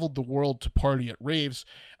traveled the world to party at raves.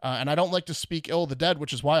 And I don't like to speak ill of the dead,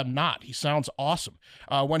 which is why I'm not. He sounds awesome.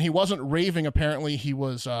 When he wasn't raving, apparently he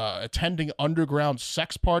was attending underground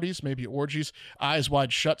sex parties, maybe orgies, eyes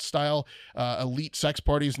wide shut style, elite sex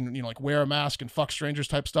parties, and like wear a mask and fuck strangers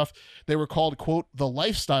type stuff. They were called, quote, the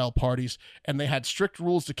lifestyle parties, and they had strict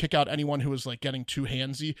rules to kick out anyone who was like getting too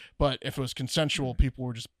handsy. But if it was consensual, people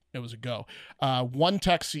were it was a go. One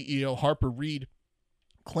tech CEO, Harper Reed,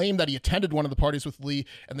 claimed that he attended one of the parties with Lee,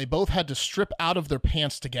 and they both had to strip out of their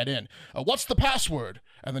pants to get in. What's the password?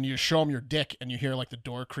 And then you just show them your dick, and you hear like the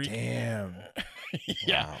door creak. Damn.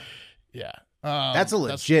 Yeah. Wow. Yeah. That's a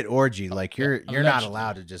legit orgy. Like you're not allegedly.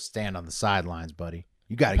 allowed to just stand on the sidelines, buddy.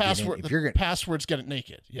 You got to get in. If you're gonna passwords, get it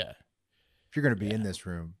naked. Yeah. If you're gonna be in this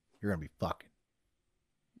room, you're gonna be fucking.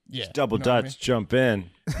 Yeah. Just double Dutch, jump in.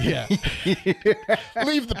 Yeah.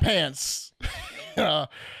 Leave the pants. So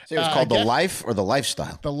it was called the life or the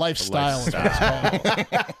lifestyle? The lifestyle is what it's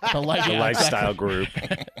called. The lifestyle group.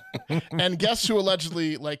 And guess who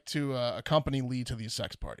allegedly liked to accompany Lee to these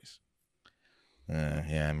sex parties?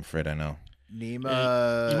 Yeah, I'm afraid I know.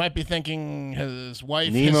 Nima. You might be thinking his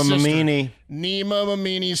wife, Nima his sister, Momini. Nima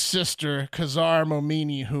Momini's sister, Kazar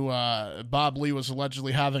Momini, who Bob Lee was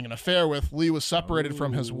allegedly having an affair with. Lee was separated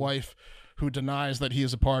from his wife, who denies that he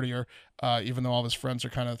is a partier, even though all of his friends are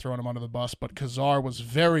kind of throwing him under the bus. But Kazar was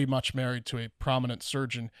very much married to a prominent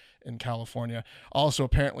surgeon in California. Also,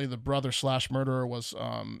 apparently, the brother/murderer was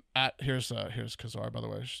here's Kazar, by the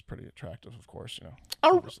way. She's pretty attractive, of course.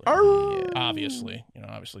 Obviously,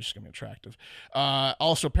 she's gonna be attractive.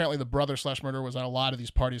 Also, apparently, the brother/murderer was at a lot of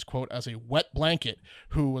these parties, quote, as a wet blanket,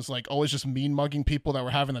 who was like always just mean mugging people that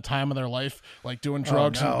were having the time of their life, like doing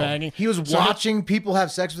drugs and banging. He was watching people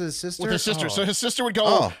have sex with his sister. Oh. So his sister would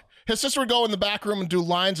go. His sister would go in the back room and do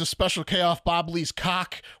lines of Special K off Bob Lee's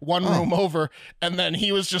cock one room over, and then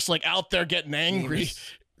he was just like out there getting angry,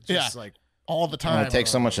 like all the time. It takes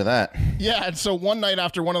so much of that. Yeah, and so one night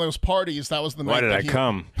after one of those parties, that was the night. Why did I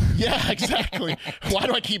come? Yeah, exactly. Why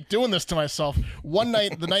do I keep doing this to myself? One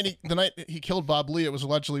night, the night he killed Bob Lee, it was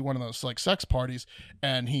allegedly one of those like sex parties,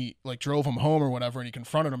 and he like drove him home or whatever, and he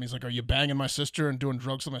confronted him. He's like, "Are you banging my sister and doing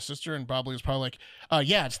drugs with my sister?" And Bob Lee was probably like,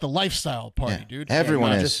 "Yeah, it's the lifestyle party, dude.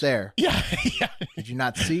 Everyone is just there." Yeah, yeah. Did you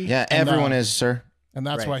not see? Yeah, everyone is, sir. And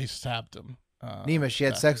that's Right. why he stabbed him. Nima, she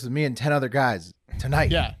had sex with me and 10 other guys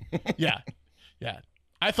tonight. Yeah, yeah, yeah.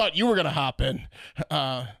 I thought you were gonna hop in.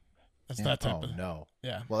 That's that type of. No.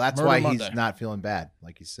 Yeah. Well, that's Murder why Monday. he's not feeling bad,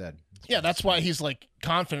 like he said. That's why he's like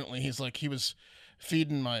confidently. He's like he was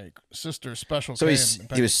feeding my sister Special So K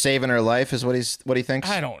he was saving her life, is what he thinks.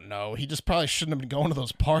 I don't know. He just probably shouldn't have been going to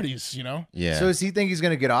those parties. Yeah. So does he think he's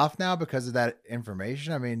going to get off now because of that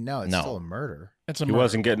information? I mean, no, it's still a murder. It's a He murder.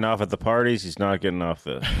 wasn't getting off at the parties. He's not getting off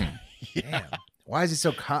the. Damn. Why is he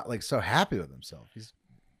so so happy with himself? He's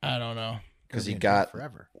I don't know. because he gonna got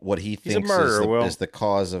forever. what he a thinks murderer, Will. is the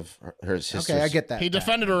cause of her sister's. Okay, I get that. He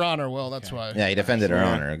defended her honor. Well, that's why. Yeah, he defended her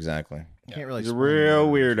honor, exactly. Can't really. He's a explain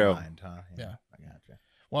real that in his weirdo. mind, huh? Yeah. I gotcha.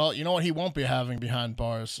 Well, you know what he won't be having behind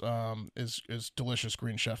bars is delicious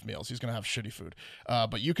Green Chef meals. He's going to have shitty food.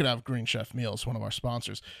 But you can have Green Chef meals, one of our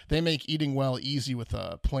sponsors. They make eating well easy with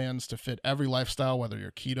plans to fit every lifestyle, whether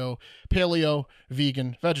you're keto, paleo,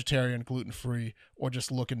 vegan, vegetarian, gluten-free, or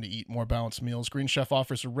just looking to eat more balanced meals. Green Chef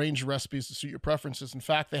offers a range of recipes to suit your preferences. In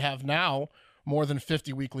fact, they have now more than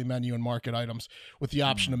 50 weekly menu and market items with the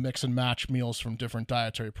option to mix and match meals from different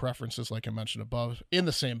dietary preferences, like I mentioned above, in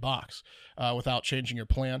the same box without changing your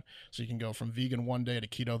plan. So you can go from vegan one day to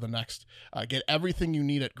keto the next. Get everything you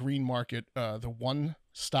need at Green Market, the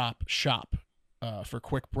one-stop shop for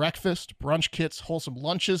quick breakfast, brunch kits, wholesome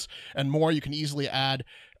lunches, and more. You can easily add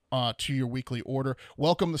to your weekly order.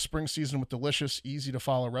 Welcome the spring season with delicious,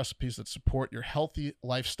 easy-to-follow recipes that support your healthy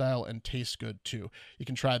lifestyle and taste good, too. You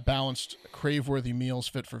can try balanced, crave-worthy meals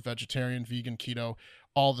fit for vegetarian, vegan, keto,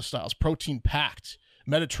 all the styles. Protein-packed,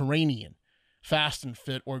 Mediterranean, fast and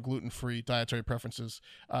fit, or gluten-free dietary preferences.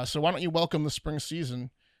 So why don't you welcome the spring season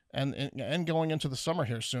and going into the summer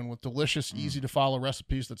here soon with delicious, easy-to-follow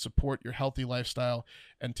recipes that support your healthy lifestyle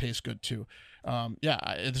and taste good, too.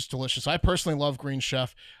 It's delicious. I personally love Green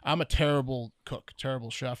Chef. I'm a terrible cook,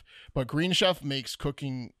 terrible chef, but Green Chef makes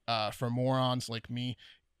cooking for morons like me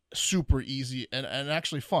super easy and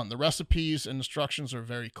actually fun. The recipes and instructions are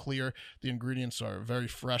very clear. The ingredients are very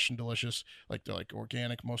fresh and delicious. Like they're like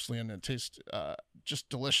organic mostly, and it tastes just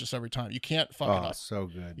delicious every time. You can't fuck it up. So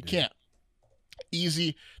good. You dude. can't.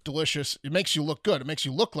 Easy, delicious. It makes you look good. It makes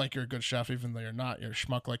you look like you're a good chef, even though you're not. You're a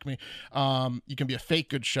schmuck like me. You can be a fake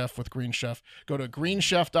good chef with Green Chef. Go to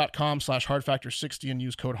greenchef.com/hardfactor60 and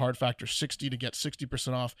use code hardfactor60 to get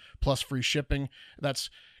 60% off plus free shipping. That's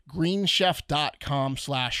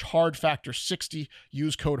greenchef.com/hardfactor60.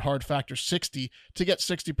 Use code hardfactor60 to get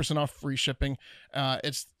 60% off free shipping.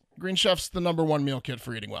 It's Green Chef's the #1 meal kit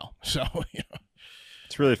for eating well. So,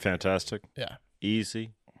 It's really fantastic. Yeah.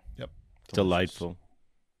 Easy. Yep. Delightful.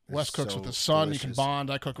 Wes cooks with his son. delicious. You can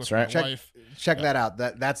bond. I cook with That's my right. wife. Check that out.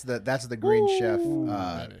 That's the Green Chef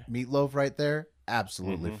meatloaf right there.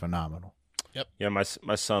 Absolutely phenomenal. Yeah, my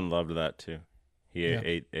son loved that too. He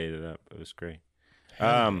ate it up. It was great.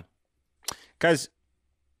 Guys,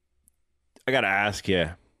 I got to ask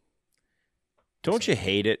you, don't you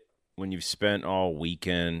hate it when you've spent all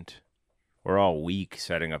weekend or all week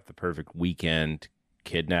setting up the perfect weekend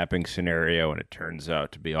kidnapping scenario and it turns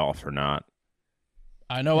out to be all for naught?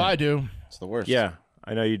 I know I do. It's the worst. Yeah,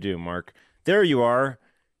 I know you do, Mark. There you are.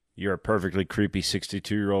 You're a perfectly creepy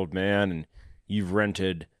 62-year-old man, and you've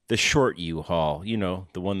rented the short U-Haul,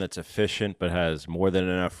 the one that's efficient but has more than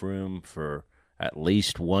enough room for at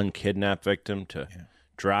least one kidnap victim to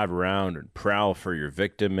drive around and prowl for your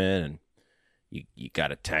victim in. And you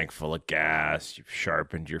got a tank full of gas. You've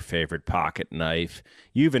sharpened your favorite pocket knife.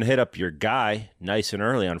 You even hit up your guy nice and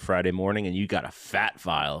early on Friday morning, and you got a fat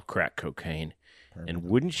vial of crack cocaine. And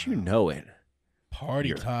wouldn't you know it,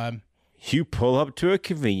 Party time. you pull up to a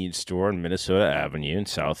convenience store on Minnesota Avenue in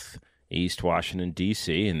southeast Washington,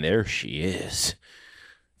 D.C., and there she is,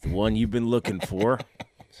 the one you've been looking for.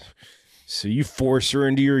 So you force her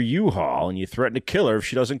into your U-Haul, and you threaten to kill her if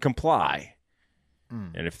she doesn't comply.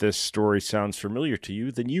 And if this story sounds familiar to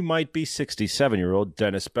you, then you might be 67-year-old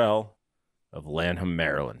Dennis Bell of Lanham,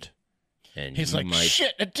 Maryland. And He's you like, might...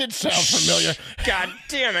 shit, it did sound familiar. God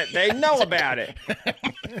damn it. They know about it.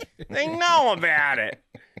 They know about it.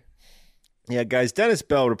 Yeah, guys, Dennis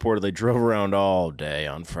Bell reportedly drove around all day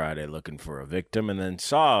on Friday looking for a victim and then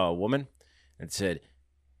saw a woman and said,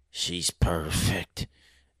 she's perfect.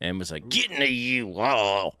 And was like, get in the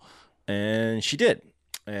U-Haul. And she did.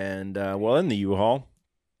 And while in the U-Haul,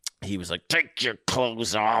 he was like, take your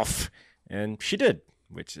clothes off. And she did,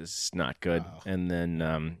 which is not good. Wow. And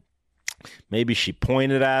then... maybe she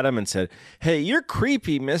pointed at him and said, hey, you're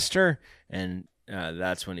creepy, mister. And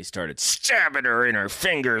that's when he started stabbing her in her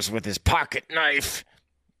fingers with his pocket knife.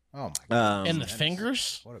 Oh, my God. In the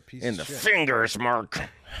fingers? What a piece In of the shit. fingers, Mark.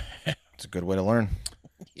 It's a good way to learn.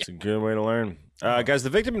 It's a good way to learn. Guys, the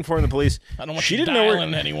victim informed the police. I don't want she you didn't know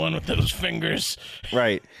dialing anyone with those fingers.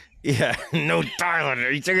 Right. Yeah. No dialing.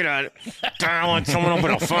 Are you thinking of dialing someone over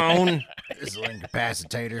the phone? This is an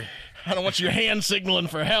incapacitator. I don't want you hand signaling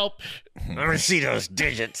for help. Let me see those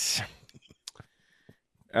digits.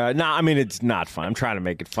 No, I mean, it's not fun. I'm trying to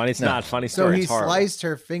make it funny. It's not a funny So story. he It's horrible. sliced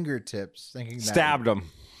her fingertips, thinking that Stabbed him.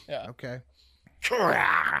 Yeah. Okay,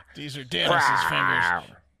 These are Dennis's fingers.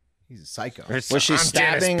 he's a psycho. Was she I'm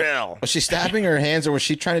stabbing? Dennis Bell. Was she stabbing her hands, or was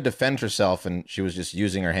she trying to defend herself and she was just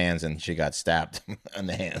using her hands and she got stabbed in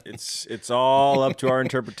the hand? It's all up to our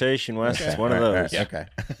interpretation, Wes. It's one of those. Okay.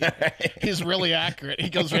 He's really accurate. He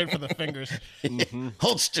goes right for the fingers.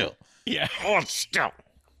 Hold still. Yeah. Hold still.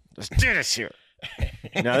 Let's do this here.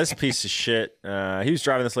 Now, this piece of shit, he was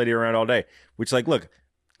driving this lady around all day, which, like, look,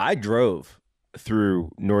 I drove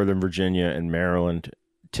through Northern Virginia and Maryland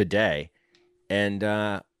today, and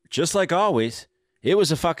just like always, it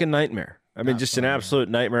was a fucking nightmare. I mean, just an absolute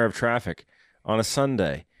nightmare of traffic on a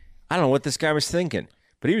Sunday. I don't know what this guy was thinking,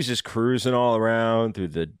 but he was just cruising all around through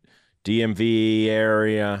the DMV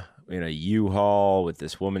area in a U-Haul with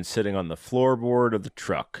this woman sitting on the floorboard of the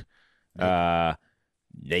truck.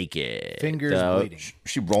 Naked. Fingers bleeding.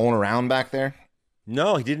 She rolling around back there?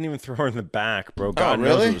 No, he didn't even throw her in the back, bro. God knows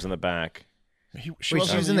really? it was in the back. She Wait,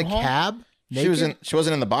 wasn't she's in the U-Haul? cab? She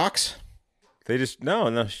wasn't in the box? They just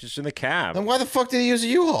no, she's in the cab. Then why the fuck did he use a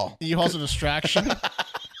U-Haul? U-Haul's a distraction.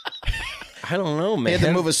 I don't know, He man. had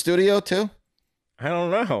to move a studio too? I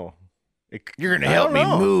don't know. You're gonna I help don't me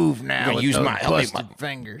know. move now. gonna With use those my- help me, busted my-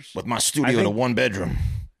 fingers. With my studio in a one bedroom.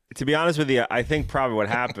 To be honest with you, I think probably what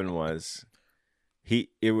happened was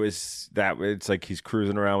it's like he's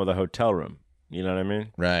cruising around with a hotel room. You know what I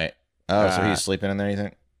mean? Right. Oh, so he's sleeping in there, you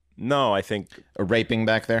think? No, I think Or raping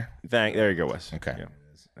back there? there you go, Wes. Okay. Yeah,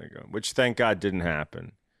 there you go. Which thank God didn't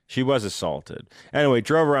happen. She was assaulted. Anyway,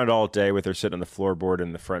 drove around all day with her sitting on the floorboard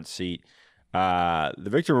in the front seat. The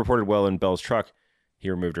victim reported while in Bell's truck, he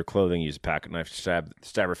removed her clothing, used a pocket knife to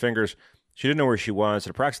stab her fingers. She didn't know where she was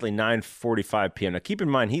at approximately 9:45 p.m. Now, keep in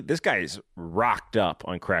mind, this guy is rocked up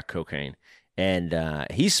on crack cocaine, and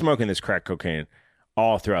he's smoking this crack cocaine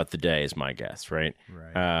all throughout the day is my guess, right?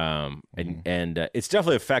 Right. And it's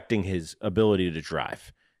definitely affecting his ability to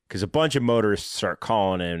drive because a bunch of motorists start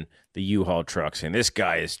calling in the U-Haul truck saying this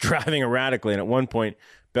guy is driving erratically. And at one point,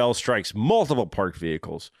 Bell strikes multiple parked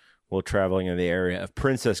vehicles while traveling in the area of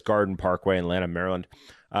Princess Garden Parkway in Atlanta, Maryland.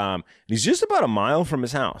 He's just about a mile from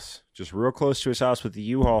his house, just real close to his house with the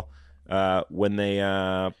U-Haul when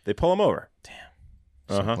they pull him over.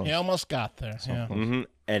 Damn. He almost got there.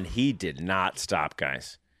 And he did not stop,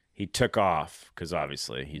 guys. He took off because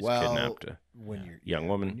obviously he's kidnapped a young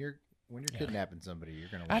woman. When you're kidnapping somebody, you're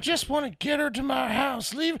gonna. I just want to get her to my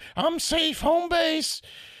house. Leave. I'm safe. Home base.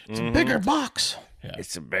 It's a bigger box. Yeah.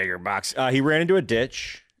 It's a bigger box. He ran into a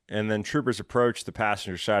ditch. And then troopers approached the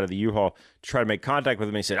passenger side of the U-Haul to try to make contact with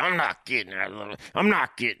him. He said, I'm not getting out. I'm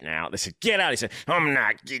not getting out. They said, get out. He said, I'm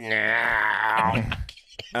not getting out.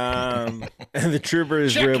 And the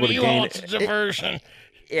troopers were able to gain diversion.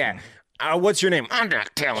 Yeah. What's your name? I'm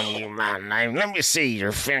not telling you my name. Let me see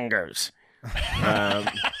your fingers.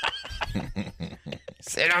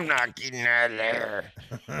 Said, I'm not getting out of there.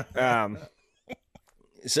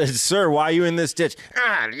 He said, sir, why are you in this ditch?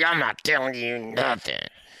 I'm not telling you nothing.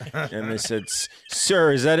 And they said,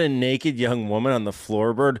 sir, is that a naked young woman on the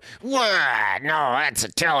floorboard? What? No, that's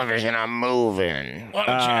a television. I'm moving. Why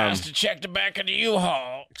don't you ask to check the back of the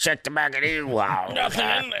U-Haul? Check the back of the U-Haul. Nothing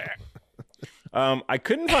in there. I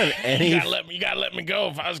couldn't find any. You gotta let me go.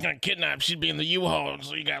 If I was gonna kidnap, she'd be in the U-Haul,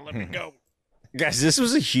 so you gotta let me go. Guys, this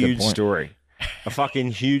was a huge story. A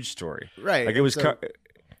fucking huge story. Right. Like it was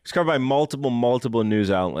it's covered by multiple news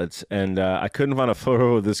outlets, and I couldn't find a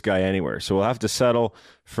photo of this guy anywhere. So we'll have to settle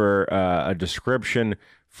for a description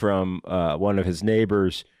from one of his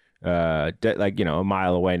neighbors, a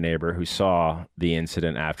mile away neighbor who saw the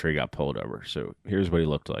incident after he got pulled over. So here's what he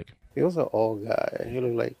looked like. He was an old guy. He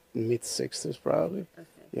looked like mid-60s probably. Okay.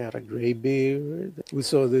 He had a gray beard. We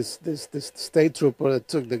saw this state trooper that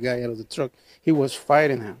took the guy out of the truck. He was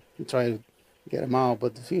fighting him. He tried to get him out,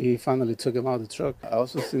 but he finally took him out of the truck. I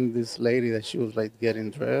also seen this lady that she was like getting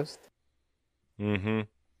dressed. Mm-hmm.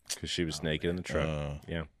 Because she was naked in the truck.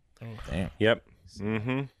 Yeah. Damn. Yep.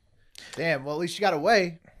 Mm-hmm. Damn. Well, at least you got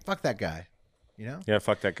away. Fuck that guy. You know? Yeah.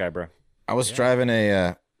 Fuck that guy, bro. I was driving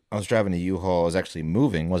a U-Haul. I was actually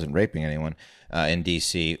moving, wasn't raping anyone, in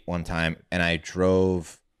D.C. one time, and I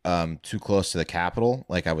drove too close to the Capitol.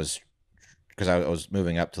 Like I was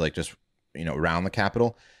moving up to like just around the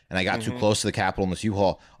Capitol. And I got too close to the Capitol in this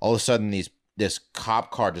U-Haul. All of a sudden, this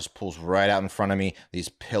cop car just pulls right out in front of me. These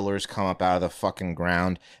pillars come up out of the fucking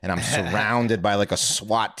ground, and I'm surrounded by like a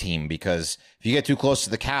SWAT team because if you get too close to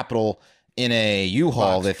the Capitol in a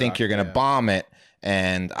U-Haul, they think you're gonna bomb it.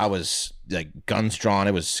 And I was like guns drawn.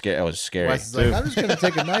 It was scary. I was scared. Wes is like, I'm just gonna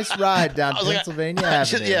take a nice ride down Pennsylvania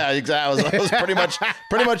Avenue. Yeah, exactly. I was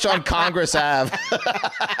pretty much on Congress Ave.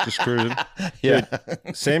 Just cruising. Yeah.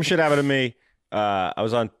 Dude, same shit happened to me. I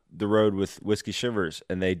was on the road with Whiskey Shivers,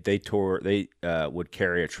 and they would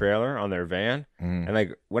carry a trailer on their van, and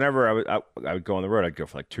like whenever I would go on the road, I'd go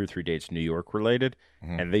for like 2 or 3 dates New York related,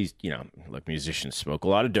 and these like musicians smoke a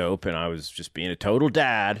lot of dope, and I was just being a total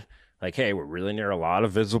dad. Like, hey, we're really near a lot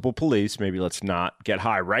of visible police. Maybe let's not get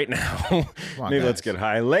high right now. Maybe let's get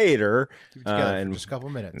high later. And just a couple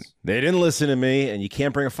minutes. They didn't listen to me, and you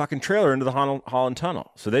can't bring a fucking trailer into the Holland Tunnel.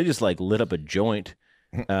 So they just like lit up a joint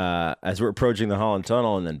as we're approaching the Holland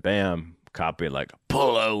Tunnel, and then bam, cop be like,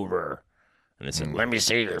 pull over. And they said, let me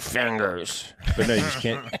see your fingers. But no, you just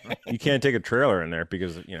can't. You can't take a trailer in there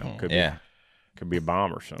because could be a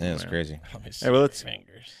bomb or something. Yeah, it's crazy. Hey, well, let's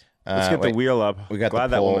get the wheel up. We got glad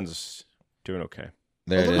the that poll. woman's doing okay.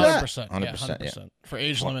 There it is. 100%. 100%. Yeah. For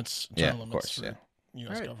age limits, term limits, of course. for Yeah.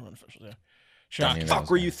 U.S. government officials. Yeah. What the fuck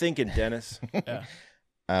were you thinking, Dennis? Yeah.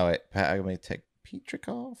 Oh wait, Pat, I'm gonna take Petrick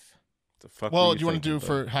off. The fuck Well, do you want to do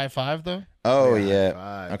for high five though? Oh Yeah, yeah.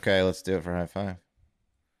 high five. Okay, let's do it for high five.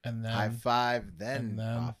 And then High five, then and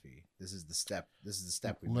then- coffee. This is the step. We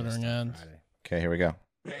Littering missed on ends. Friday. Okay, here we go.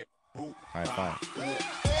 High five.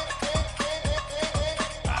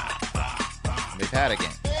 Big Pat again.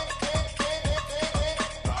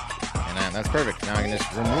 And that's perfect. Now I can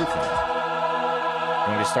just remove it. You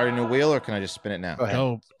want me to start a new wheel, or can I just spin it now? Go ahead.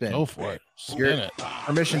 Go, Spin. go for it. Your Spin it.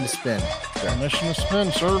 Permission to spin. Permission to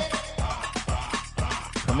spin, sir.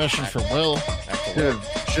 Permission for Will.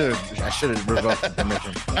 I should have revoked the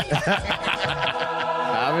permission.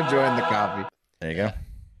 I'm enjoying the coffee. There you go.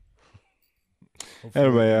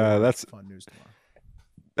 Anyway, that's Fun news tomorrow.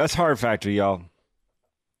 that's Hard Factor, y'all.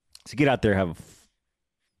 So get out there, have a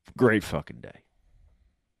great fucking day.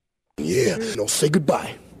 Yeah, no, say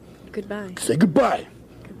goodbye. Goodbye. Say goodbye.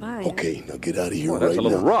 Goodbye. Okay, now get out of here That's right a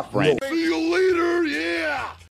little now. rough, right? No. See you later.